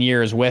 5-10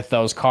 years with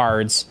those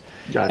cards.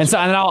 Gotcha. And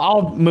then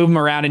I'll move them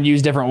around and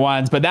use different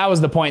ones. But that was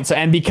the point. So,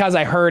 and because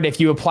I heard if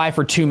you apply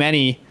for too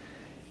many,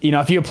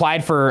 if you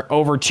applied for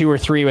over 2 or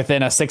 3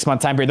 within a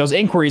 6-month time period, those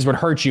inquiries would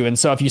hurt you. And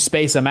so if you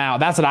space them out,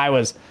 that's what I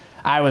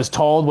was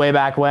told way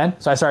back when.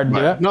 So I started to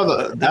do it.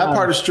 No, that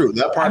part is true.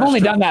 I've only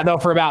done that though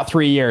for about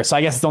 3 years. So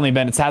I guess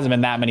it hasn't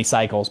been that many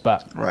cycles,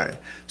 but. Right.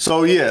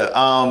 So yeah,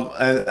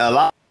 and a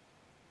lot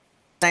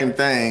same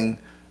thing.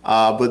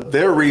 But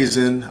their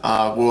reason, in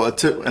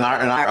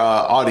our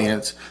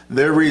audience,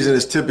 their reason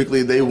is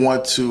typically they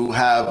want to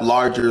have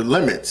larger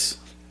limits,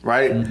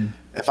 right? Mm-hmm.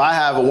 If I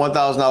have a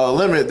 $1,000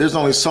 limit, there's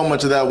only so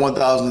much of that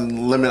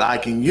 $1,000 limit I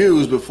can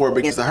use before it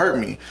begins to hurt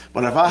me.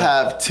 But if I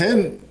have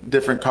 10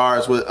 different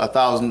cards with a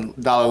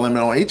 $1,000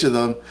 limit on each of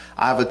them,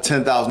 I have a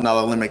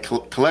 $10,000 limit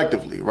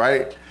collectively,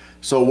 right?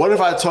 So what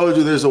if I told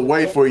you there's a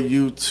way for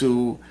you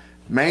to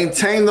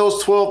maintain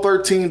those 12,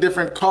 13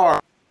 different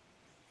cards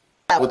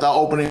without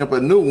opening up a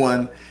new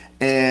one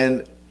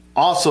and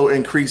also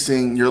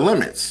increasing your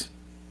limits?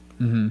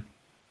 Mm-hmm.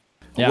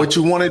 Yeah. What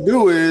you want to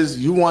do is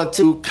you want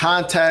to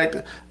contact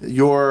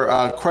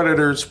your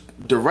creditors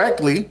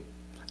directly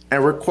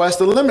and request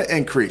a limit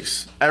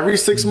increase every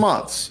 6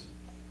 months.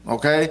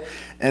 Okay.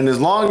 And as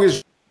long as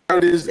your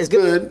credit is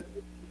good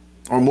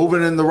or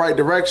moving in the right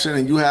direction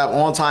and you have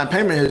on-time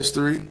payment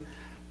history,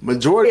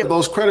 majority of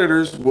those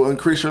creditors will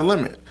increase your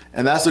limit.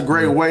 And that's a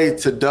great way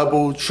to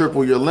double,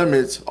 triple your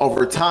limits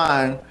over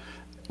time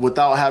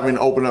without having to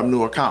open up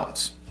new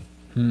accounts.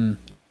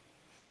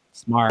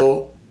 Smart.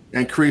 So,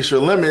 increase your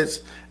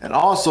limits and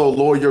also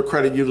lower your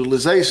credit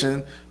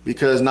utilization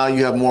because now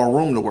you have more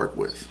room to work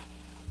with.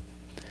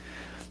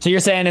 So you're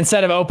saying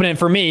instead of opening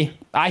for me,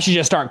 I should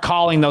just start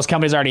calling those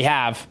companies I already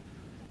have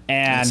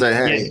and say,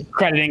 hey, get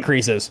credit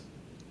increases.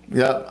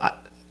 Yeah,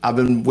 I've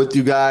been with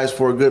you guys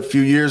for a good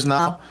few years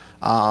now.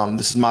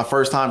 This is my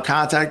first time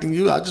contacting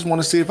you. I just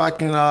want to see if I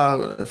can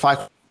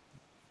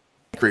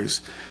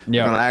increase.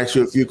 Yeah. I'm going to ask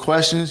you a few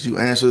questions. You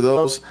answer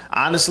those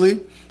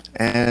honestly.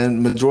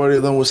 And majority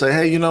of them will say,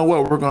 hey, you know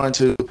what? We're going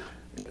to,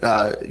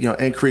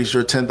 increase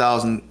your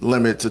 10,000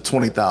 limit to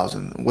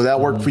 20,000. Will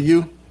that work for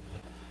you?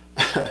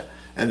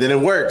 And then it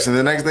works. And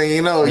the next thing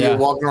you know, you're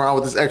walking around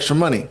with this extra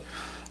money,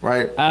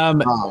 right?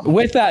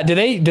 With that, do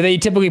they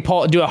typically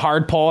do a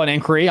hard pull and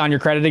inquiry on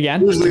your credit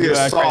again? Usually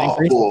a soft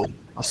pull.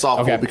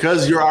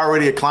 Because you're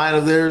already a client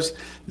of theirs,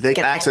 they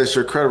can access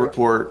your credit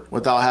report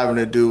without having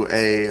to do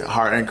a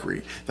hard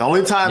inquiry. The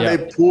only time they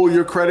pull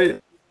your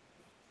credit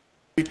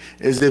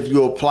is if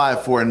you apply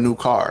for a new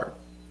card.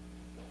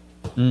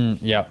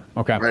 Okay.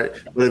 Right.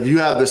 But if you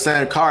have the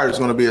same card, it's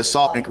going to be a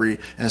soft inquiry,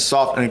 and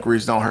soft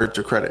inquiries don't hurt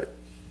your credit.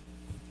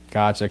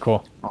 Gotcha.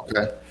 Cool.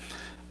 Okay.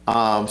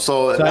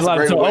 So that's a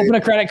great way. Open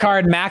a credit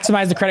card,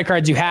 maximize the credit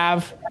cards you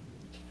have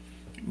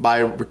by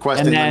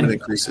requesting limit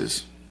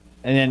increases.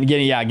 And then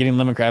getting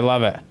limit credit. I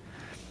love it.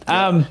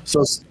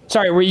 So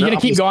sorry, were you going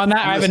to keep going on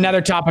that? I have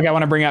another topic I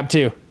want to bring up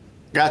too.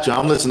 Gotcha.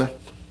 I'm listening.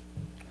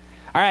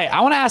 All right.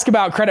 I want to ask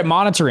about credit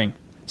monitoring.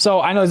 So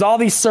I know there's all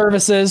these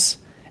services.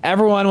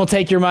 Everyone will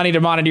take your money to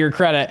monitor your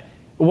credit.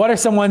 What are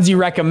some ones you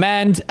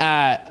recommend?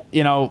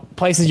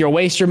 Places you'll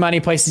waste your money,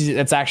 places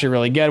that's actually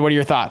really good. What are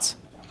your thoughts?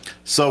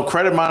 So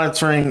credit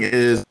monitoring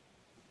is,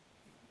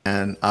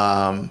 and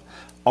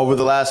over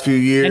the last few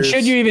years. And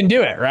should you even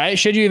do it, right?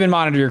 Should you even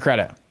monitor your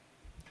credit?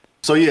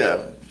 So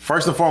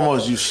first and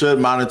foremost, you should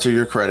monitor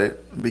your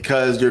credit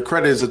because your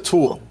credit is a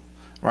tool,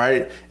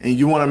 right? And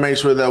you want to make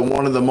sure that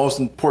one of the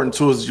most important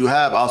tools that you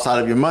have outside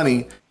of your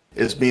money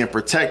is being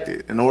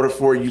protected. In order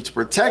for you to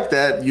protect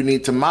that, you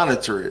need to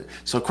monitor it.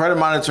 So credit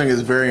monitoring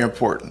is very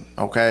important.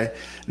 Okay.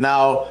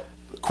 Now,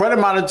 credit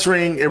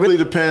monitoring, it really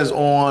depends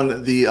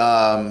on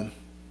the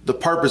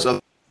purpose of.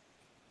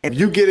 If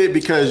you get it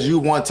because you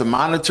want to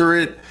monitor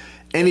it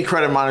any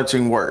credit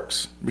monitoring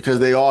works because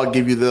they all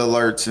give you the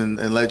alerts and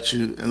let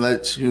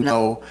you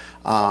know,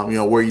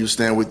 where you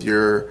stand with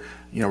your,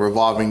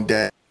 revolving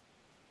debt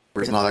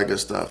and all that good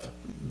stuff.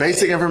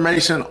 Basic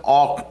information,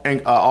 all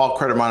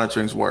credit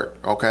monitorings work.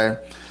 Okay.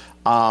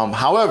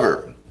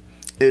 However,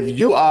 if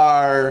you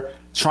are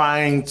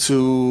trying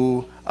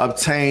to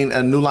obtain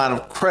a new line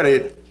of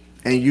credit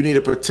and you need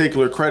a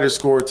particular credit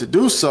score to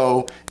do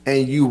so,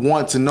 and you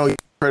want to know your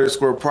credit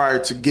score prior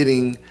to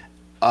getting,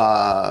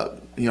 pulling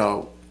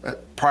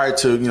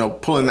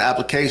the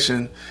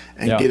application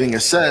and getting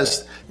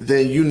assessed,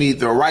 then you need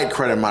the right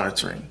credit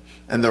monitoring.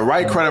 And the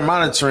right credit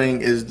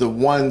monitoring is the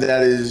one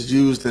that is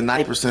used in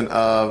 90%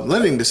 of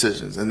lending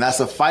decisions, and that's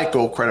a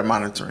FICO credit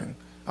monitoring.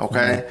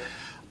 Okay.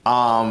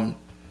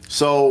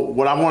 So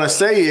what I want to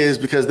say is,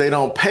 because they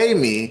don't pay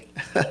me,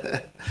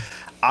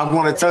 I'm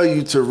going to tell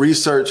you to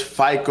research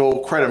FICO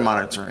credit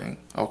monitoring.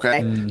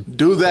 Okay.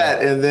 Do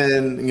that, and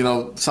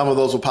then, some of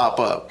those will pop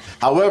up.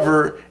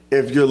 However,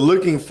 if you're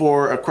looking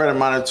for a credit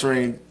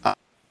monitoring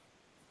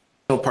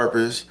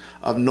purpose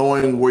of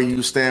knowing where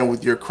you stand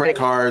with your credit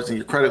cards and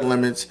your credit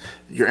limits,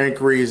 your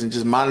inquiries, and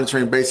just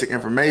monitoring basic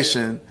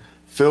information,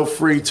 feel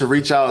free to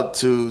reach out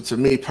to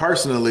me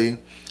personally,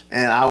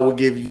 and I will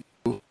give you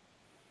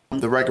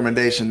the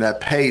recommendation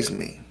that pays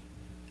me.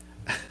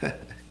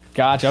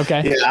 Gotcha.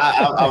 Okay.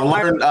 Yeah, I've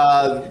learned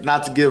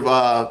not to give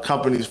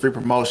companies free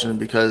promotion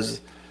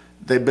because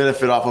they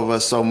benefit off of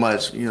us so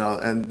much,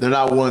 and they're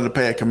not willing to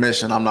pay a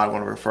commission. I'm not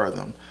going to refer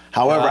them.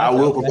 However, I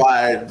will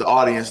provide the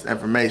audience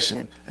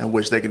information in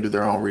which they can do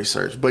their own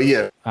research. But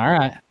yeah. All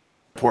right.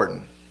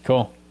 Important.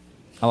 Cool.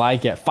 I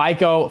like it.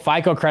 FICO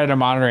creditor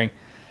monitoring.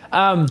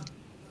 I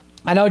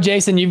know,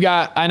 Jason, you've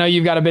got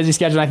a busy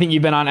schedule. I think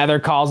you've been on other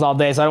calls all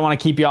day, so I don't want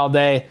to keep you all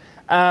day.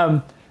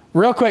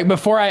 Real quick,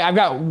 before I've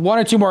got one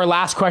or two more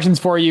last questions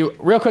for you.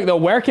 Real quick though,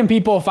 where can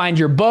people find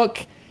your book?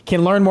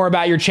 Can learn more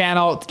about your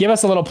channel? Give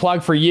us a little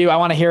plug for you. I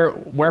want to hear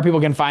where people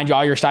can find you,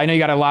 all your stuff. I know you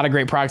got a lot of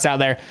great products out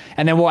there,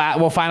 and then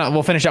we'll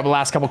finish up the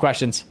last couple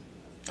questions.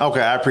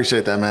 Okay, I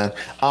appreciate that, man.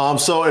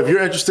 So if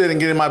you're interested in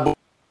getting my book,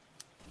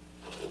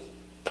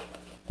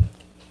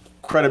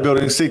 Credit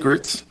Building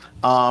Secrets,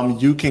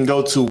 you can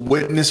go to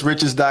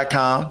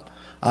witnessriches.com.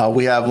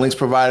 We have links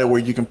provided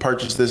where you can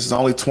purchase this. It's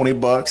only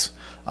 $20.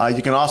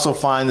 You can also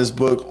find this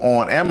book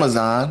on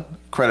Amazon,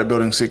 Credit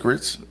Building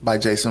Secrets by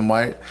Jason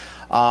White.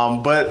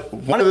 But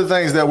one of the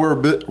things that we're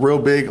real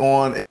big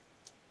on is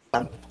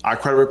our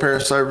credit repair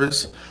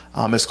service.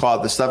 It's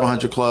called the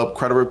 700 Club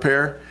Credit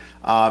Repair.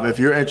 If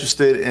you're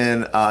interested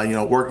in,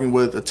 working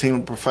with a team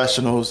of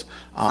professionals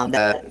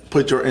that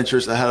put your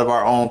interests ahead of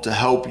our own to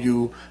help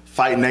you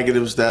fight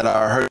negatives that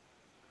are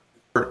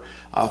hurt,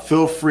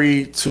 feel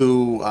free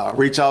to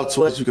reach out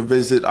to us. You can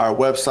visit our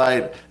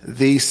website,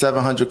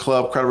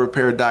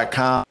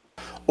 the700clubcreditrepair.com,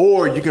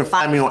 or you can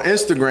find me on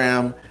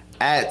Instagram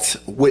at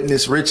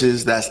Witness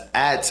Riches. That's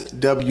at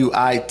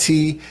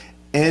WITNESS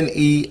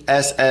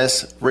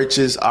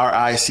Riches,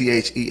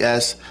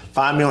 RICHES.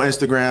 Find me on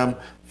Instagram.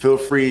 Feel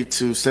free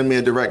to send me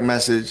a direct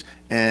message,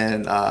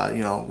 and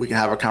we can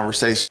have a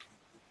conversation.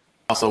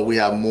 Also, we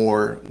have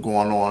more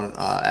going on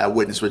at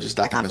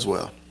witnessriches.com as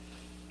well.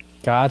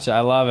 Gotcha.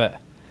 I love it.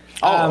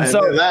 I'm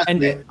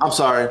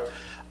sorry.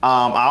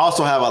 I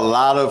also have a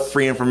lot of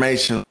free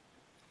information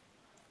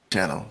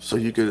channel, so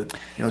you could.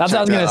 That's what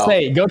I was gonna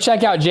say. Go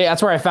check out Jay.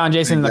 That's where I found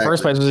Jason in the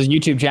first place, was his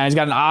YouTube channel. He's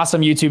got an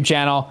awesome YouTube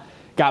channel.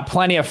 Got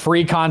plenty of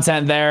free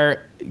content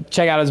there.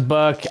 Check out his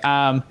book,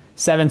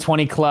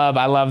 720 Club.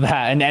 I love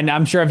that, and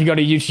I'm sure if you go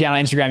to YouTube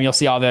channel, Instagram, you'll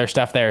see all their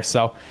stuff there.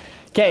 So,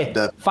 okay,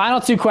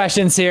 final two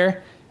questions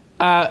here.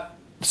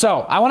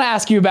 So I want to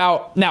ask you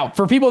about, now,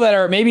 for people that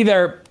are, maybe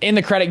they're in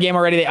the credit game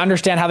already, they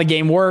understand how the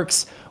game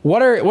works.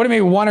 What are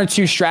maybe one or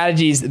two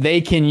strategies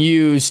they can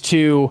use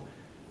to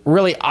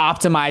really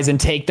optimize and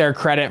take their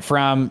credit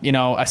from,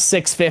 a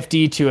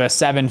 650 to a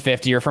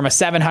 750, or from a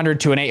 700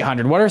 to an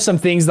 800? What are some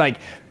things, like,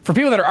 for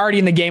people that are already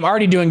in the game,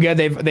 already doing good,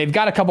 they've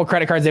got a couple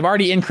credit cards, they've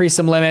already increased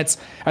some limits.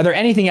 Are there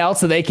anything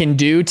else that they can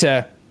do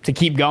to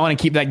keep going and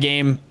keep that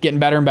game getting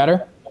better and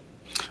better?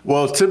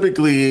 Well,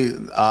 typically,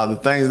 the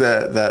things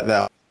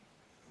that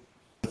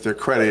with their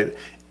credit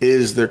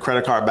is their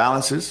credit card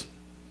balances.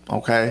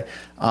 Okay.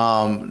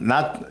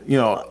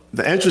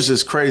 The interest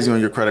is crazy on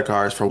your credit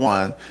cards, for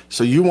one.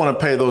 So you want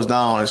to pay those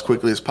down as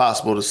quickly as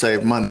possible to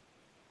save money.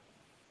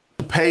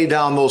 Pay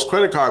down those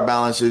credit card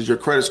balances, your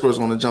credit score is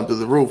going to jump through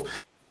the roof.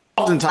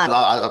 Oftentimes,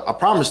 I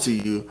promise to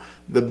you,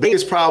 the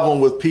biggest problem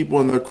with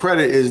people in their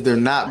credit is they're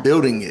not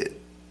building it.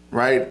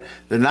 Right?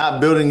 They're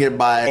not building it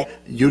by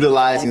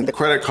utilizing the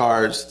credit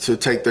cards to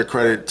take their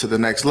credit to the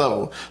next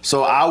level.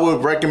 So I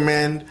would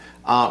recommend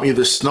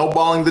either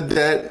snowballing the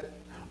debt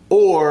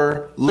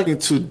or looking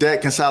to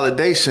debt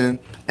consolidation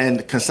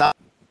and consolidating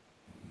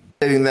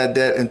that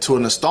debt into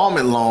an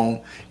installment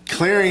loan,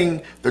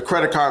 clearing the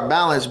credit card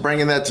balance,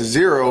 bringing that to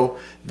zero.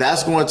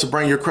 That's going to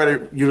bring your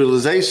credit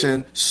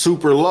utilization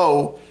super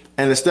low.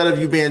 And instead of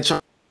you being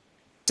charged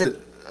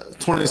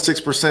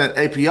 26%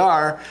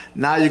 APR,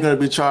 now you're going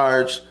to be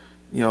charged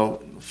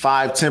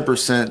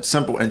 5-10%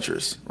 simple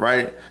interest,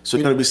 right? So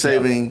you're going to be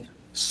saving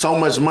so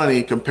much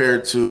money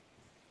compared to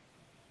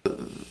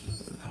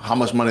how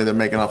much money they're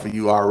making off of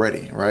you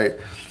already, right?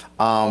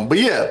 But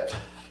yeah,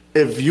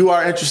 if you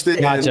are interested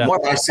Gotcha. in more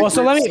Well,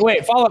 so let me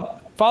wait.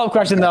 Follow up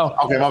question though.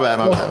 Okay, my bad.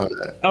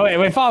 Oh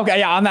wait, follow up.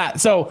 Yeah, on that.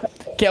 So,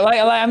 okay,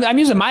 I'm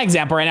using my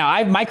example right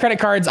now. My credit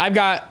cards. I've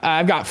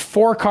got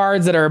 4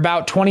 cards that are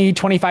about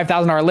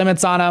 $25,000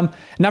 limits on them.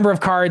 Number of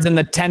cards in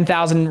the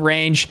 10,000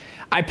 range.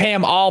 I pay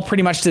them all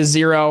pretty much to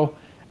zero.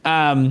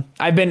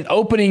 I've been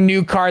opening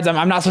new cards.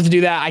 I'm not supposed to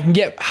do that. I can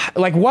get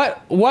like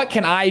what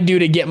can I do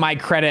to get my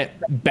credit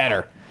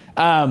better?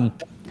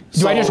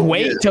 Do I just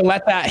wait to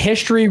let that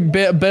history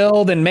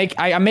build and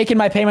I'm making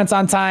my payments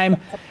on time?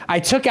 I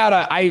took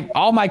out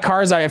all my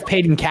cars I have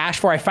paid in cash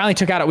for. I finally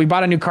we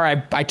bought a new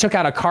car. I took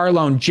out a car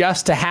loan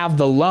just to have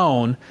the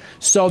loan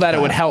so that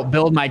it would help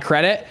build my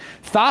credit.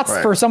 Thoughts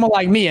for someone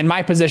like me in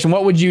my position?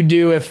 What would you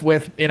do if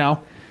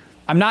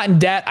I'm not in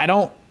debt? I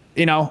don't,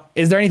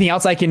 is there anything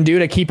else I can do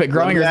to keep it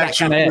growing? Or is that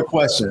kind of it?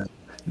 Question.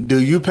 Do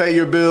you pay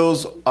your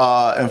bills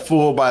in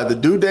full by the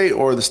due date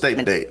or the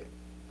statement date?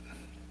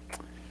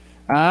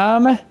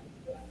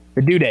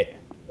 The due date.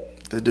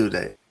 The due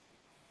date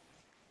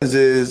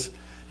is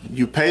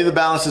you pay the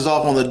balances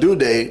off on the due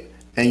date,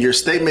 and your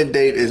statement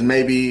date is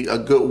maybe a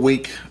good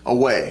week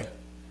away.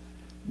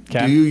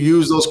 Okay. Do you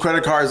use those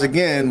credit cards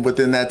again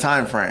within that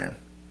time frame?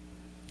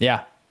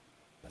 Yeah.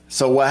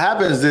 So what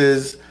happens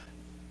is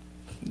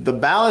the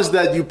balance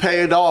that you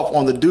paid off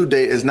on the due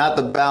date is not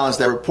the balance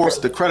that reports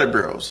to the credit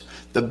bureaus.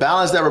 The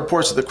balance that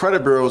reports to the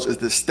credit bureaus is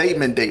the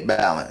statement date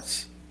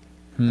balance.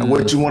 And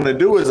what you want to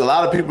do is, a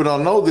lot of people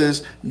don't know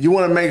this, you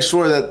want to make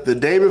sure that the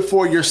day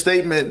before your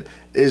statement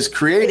is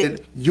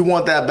created, you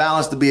want that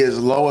balance to be as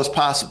low as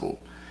possible.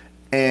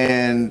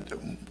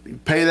 And you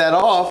pay that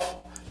off,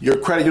 your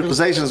credit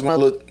utilization is going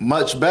to look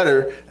much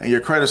better, and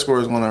your credit score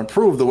is going to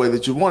improve the way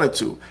that you want it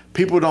to.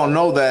 People don't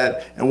know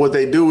that, and what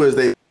they do is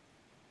they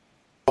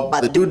by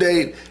the due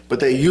date, but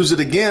they use it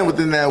again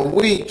within that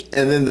week,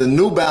 and then the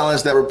new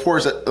balance that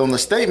reports on the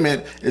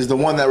statement is the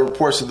one that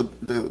reports to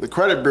the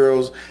credit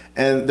bureaus,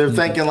 and they're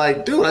thinking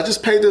like, dude, I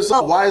just paid this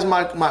up. Why is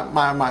my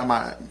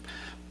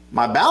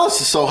balance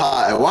is so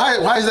high?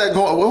 Why is that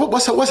going?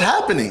 What's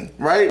happening,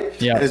 right?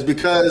 Yeah, and it's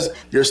because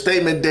your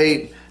statement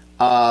date,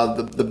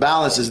 the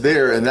balance is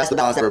there, and that's the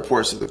balance that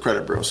reports to the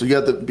credit bureau. So you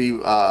have to be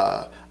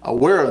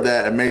aware of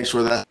that and make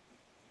sure that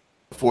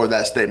before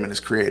that statement is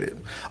created.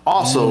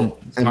 Also,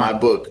 in my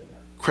book,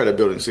 Credit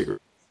Building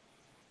Secret.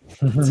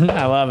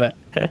 I love it.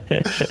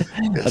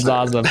 That's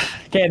awesome.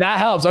 Okay, that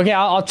helps. Okay,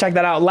 I'll check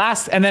that out.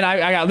 And then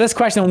I got this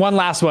question, one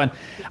last one.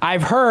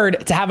 I've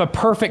heard to have a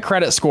perfect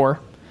credit score,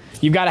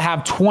 you've got to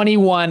have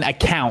 21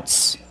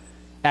 accounts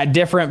at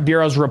different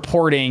bureaus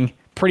reporting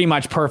pretty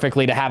much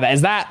perfectly to have that.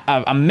 Is that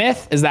a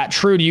myth? Is that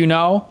true? Do you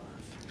know?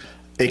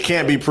 It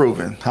can't be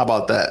proven. How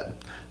about that?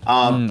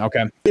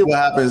 Okay. What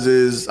happens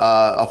is,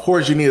 of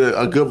course, you need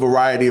a good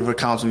variety of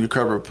accounts on your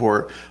credit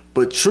report,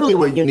 but truly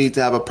what you need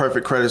to have a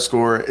perfect credit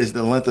score is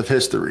the length of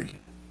history.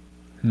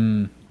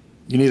 You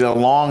need a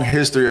long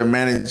history of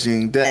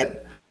managing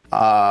debt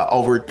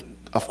over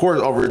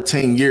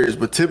 10 years,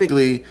 but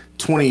typically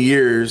 20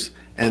 years,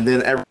 and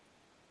then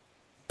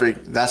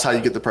that's how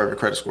you get the perfect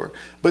credit score.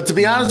 But to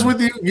be honest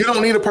with you, you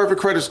don't need a perfect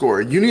credit score.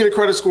 You need a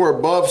credit score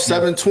above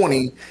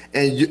 720,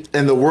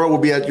 and the world will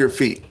be at your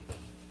feet.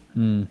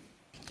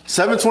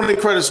 720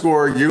 credit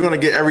score, you're going to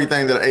get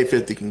everything that an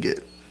 850 can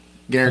get.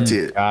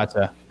 Guaranteed.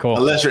 Gotcha. Cool.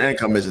 Unless your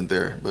income isn't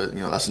there, but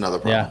that's another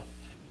problem.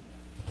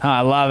 Yeah.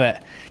 I love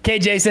it. Okay,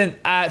 Jason,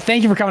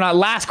 thank you for coming on.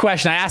 Last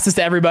question. I asked this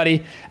to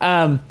everybody.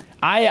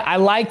 I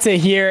like to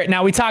hear,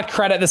 now we talked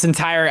credit this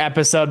entire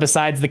episode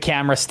besides the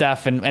camera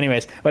stuff, and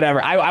anyways,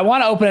 whatever. I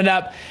want to open it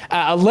up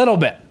a little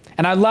bit.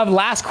 And I love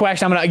last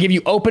question. I'm going to give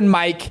you open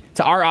mic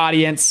to our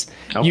audience.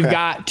 Okay. You've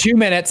got 2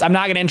 minutes. I'm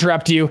not going to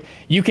interrupt you.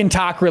 You can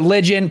talk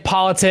religion,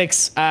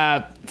 politics,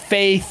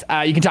 faith.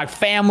 You can talk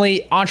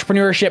family,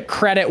 entrepreneurship,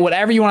 credit,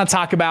 whatever you want to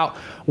talk about.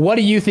 What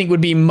do you think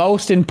would be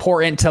most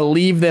important to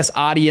leave this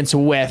audience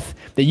with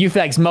that you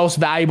feel like is most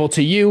valuable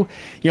to you?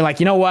 You're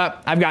like, you know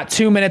what? I've got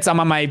 2 minutes. I'm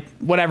on my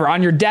whatever,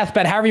 on your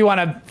deathbed, however you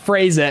want to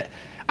phrase it.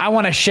 I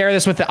want to share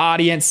this with the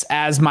audience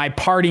as my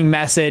parting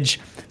message.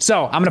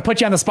 So I'm going to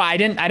put you on the spot. I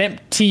didn't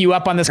tee you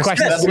up on this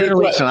question. That's a good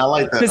question. I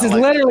like that. This is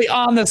literally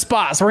on the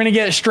spot. So we're going to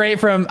get it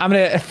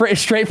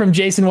straight from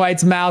Jason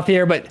White's mouth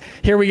here. But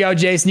here we go,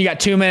 Jason. You got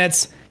 2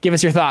 minutes. Give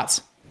us your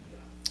thoughts.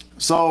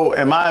 So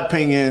in my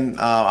opinion,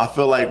 I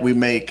feel like we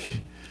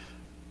make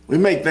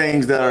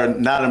things that are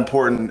not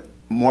important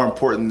more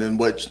important than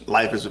what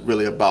life is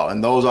really about.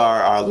 And those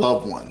are our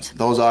loved ones.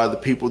 Those are the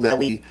people that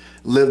we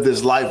live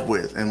this life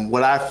with. And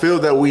what I feel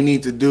that we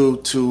need to do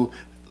to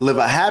live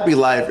a happy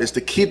life is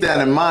to keep that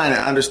in mind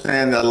and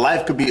understand that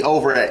life could be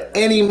over at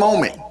any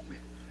moment.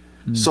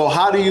 So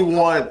how do you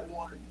want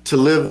to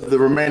live the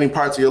remaining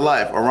parts of your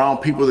life? Around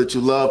people that you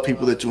love,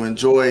 people that you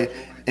enjoy,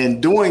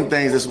 and doing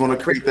things that's going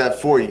to create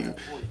that for you.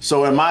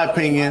 So in my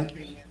opinion,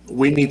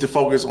 we need to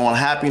focus on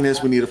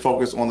happiness. We need to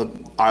focus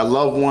on our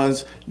loved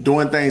ones,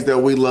 doing things that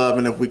we love.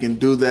 And if we can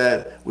do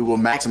that, we will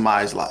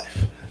maximize life.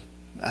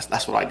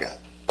 That's what I got.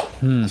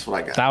 That's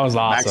what I got. That was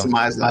awesome.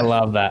 Maximize life. I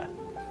love that.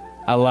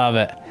 I love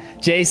it.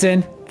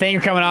 Jason, thank you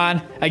for coming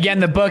on. Again,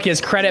 the book is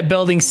Credit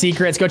Building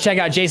Secrets. Go check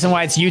out Jason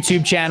White's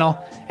YouTube channel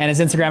and his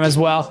Instagram as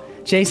well.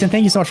 Jason,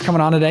 thank you so much for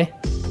coming on today.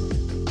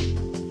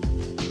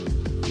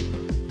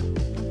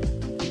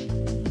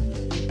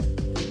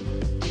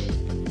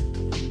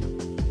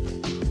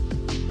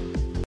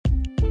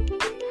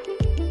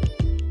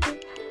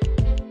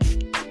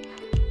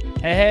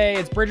 Hey,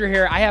 it's Bridger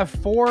here. I have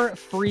 4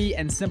 free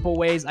and simple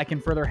ways I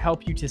can further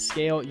help you to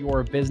scale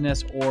your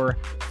business or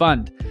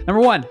fund. Number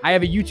 1, I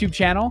have a YouTube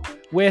channel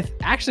with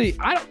actually,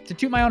 to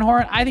toot my own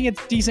horn, I think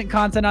it's decent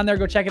content on there.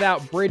 Go check it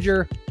out.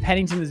 Bridger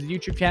Pennington is a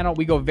YouTube channel.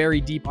 We go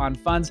very deep on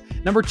funds.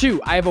 Number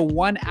 2, I have a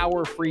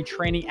 1-hour free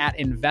training at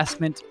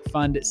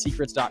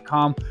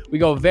investmentfundsecrets.com. We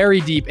go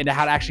very deep into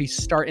how to actually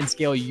start and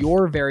scale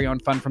your very own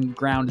fund from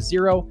ground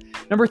zero.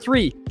 Number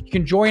 3, you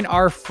can join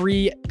our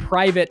free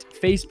private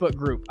Facebook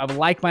group of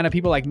like-minded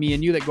people like me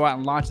and you that go out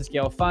and launch and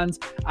scale funds.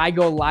 I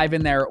go live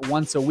in there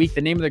once a week.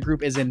 The name of the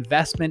group is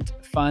Investment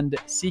Fund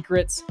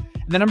Secrets. And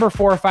then number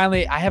 4,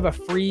 finally, I have a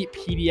free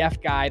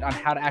PDF guide on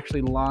how to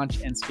actually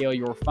launch and scale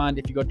your fund.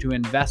 If you go to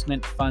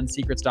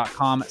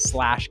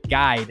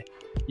investmentfundsecrets.com/guide,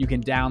 you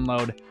can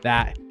download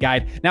that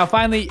guide. Now,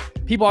 finally,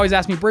 people always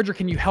ask me, Bridger,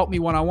 can you help me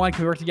one-on-one?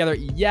 Can we work together?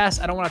 Yes,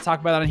 I don't want to talk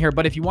about that in here,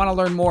 but if you want to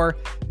learn more,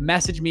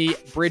 message me,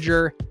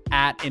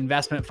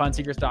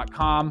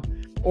 Bridger@investmentfundsecrets.com,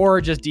 or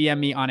just DM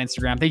me on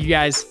Instagram. Thank you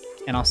guys,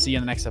 and I'll see you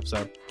in the next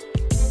episode.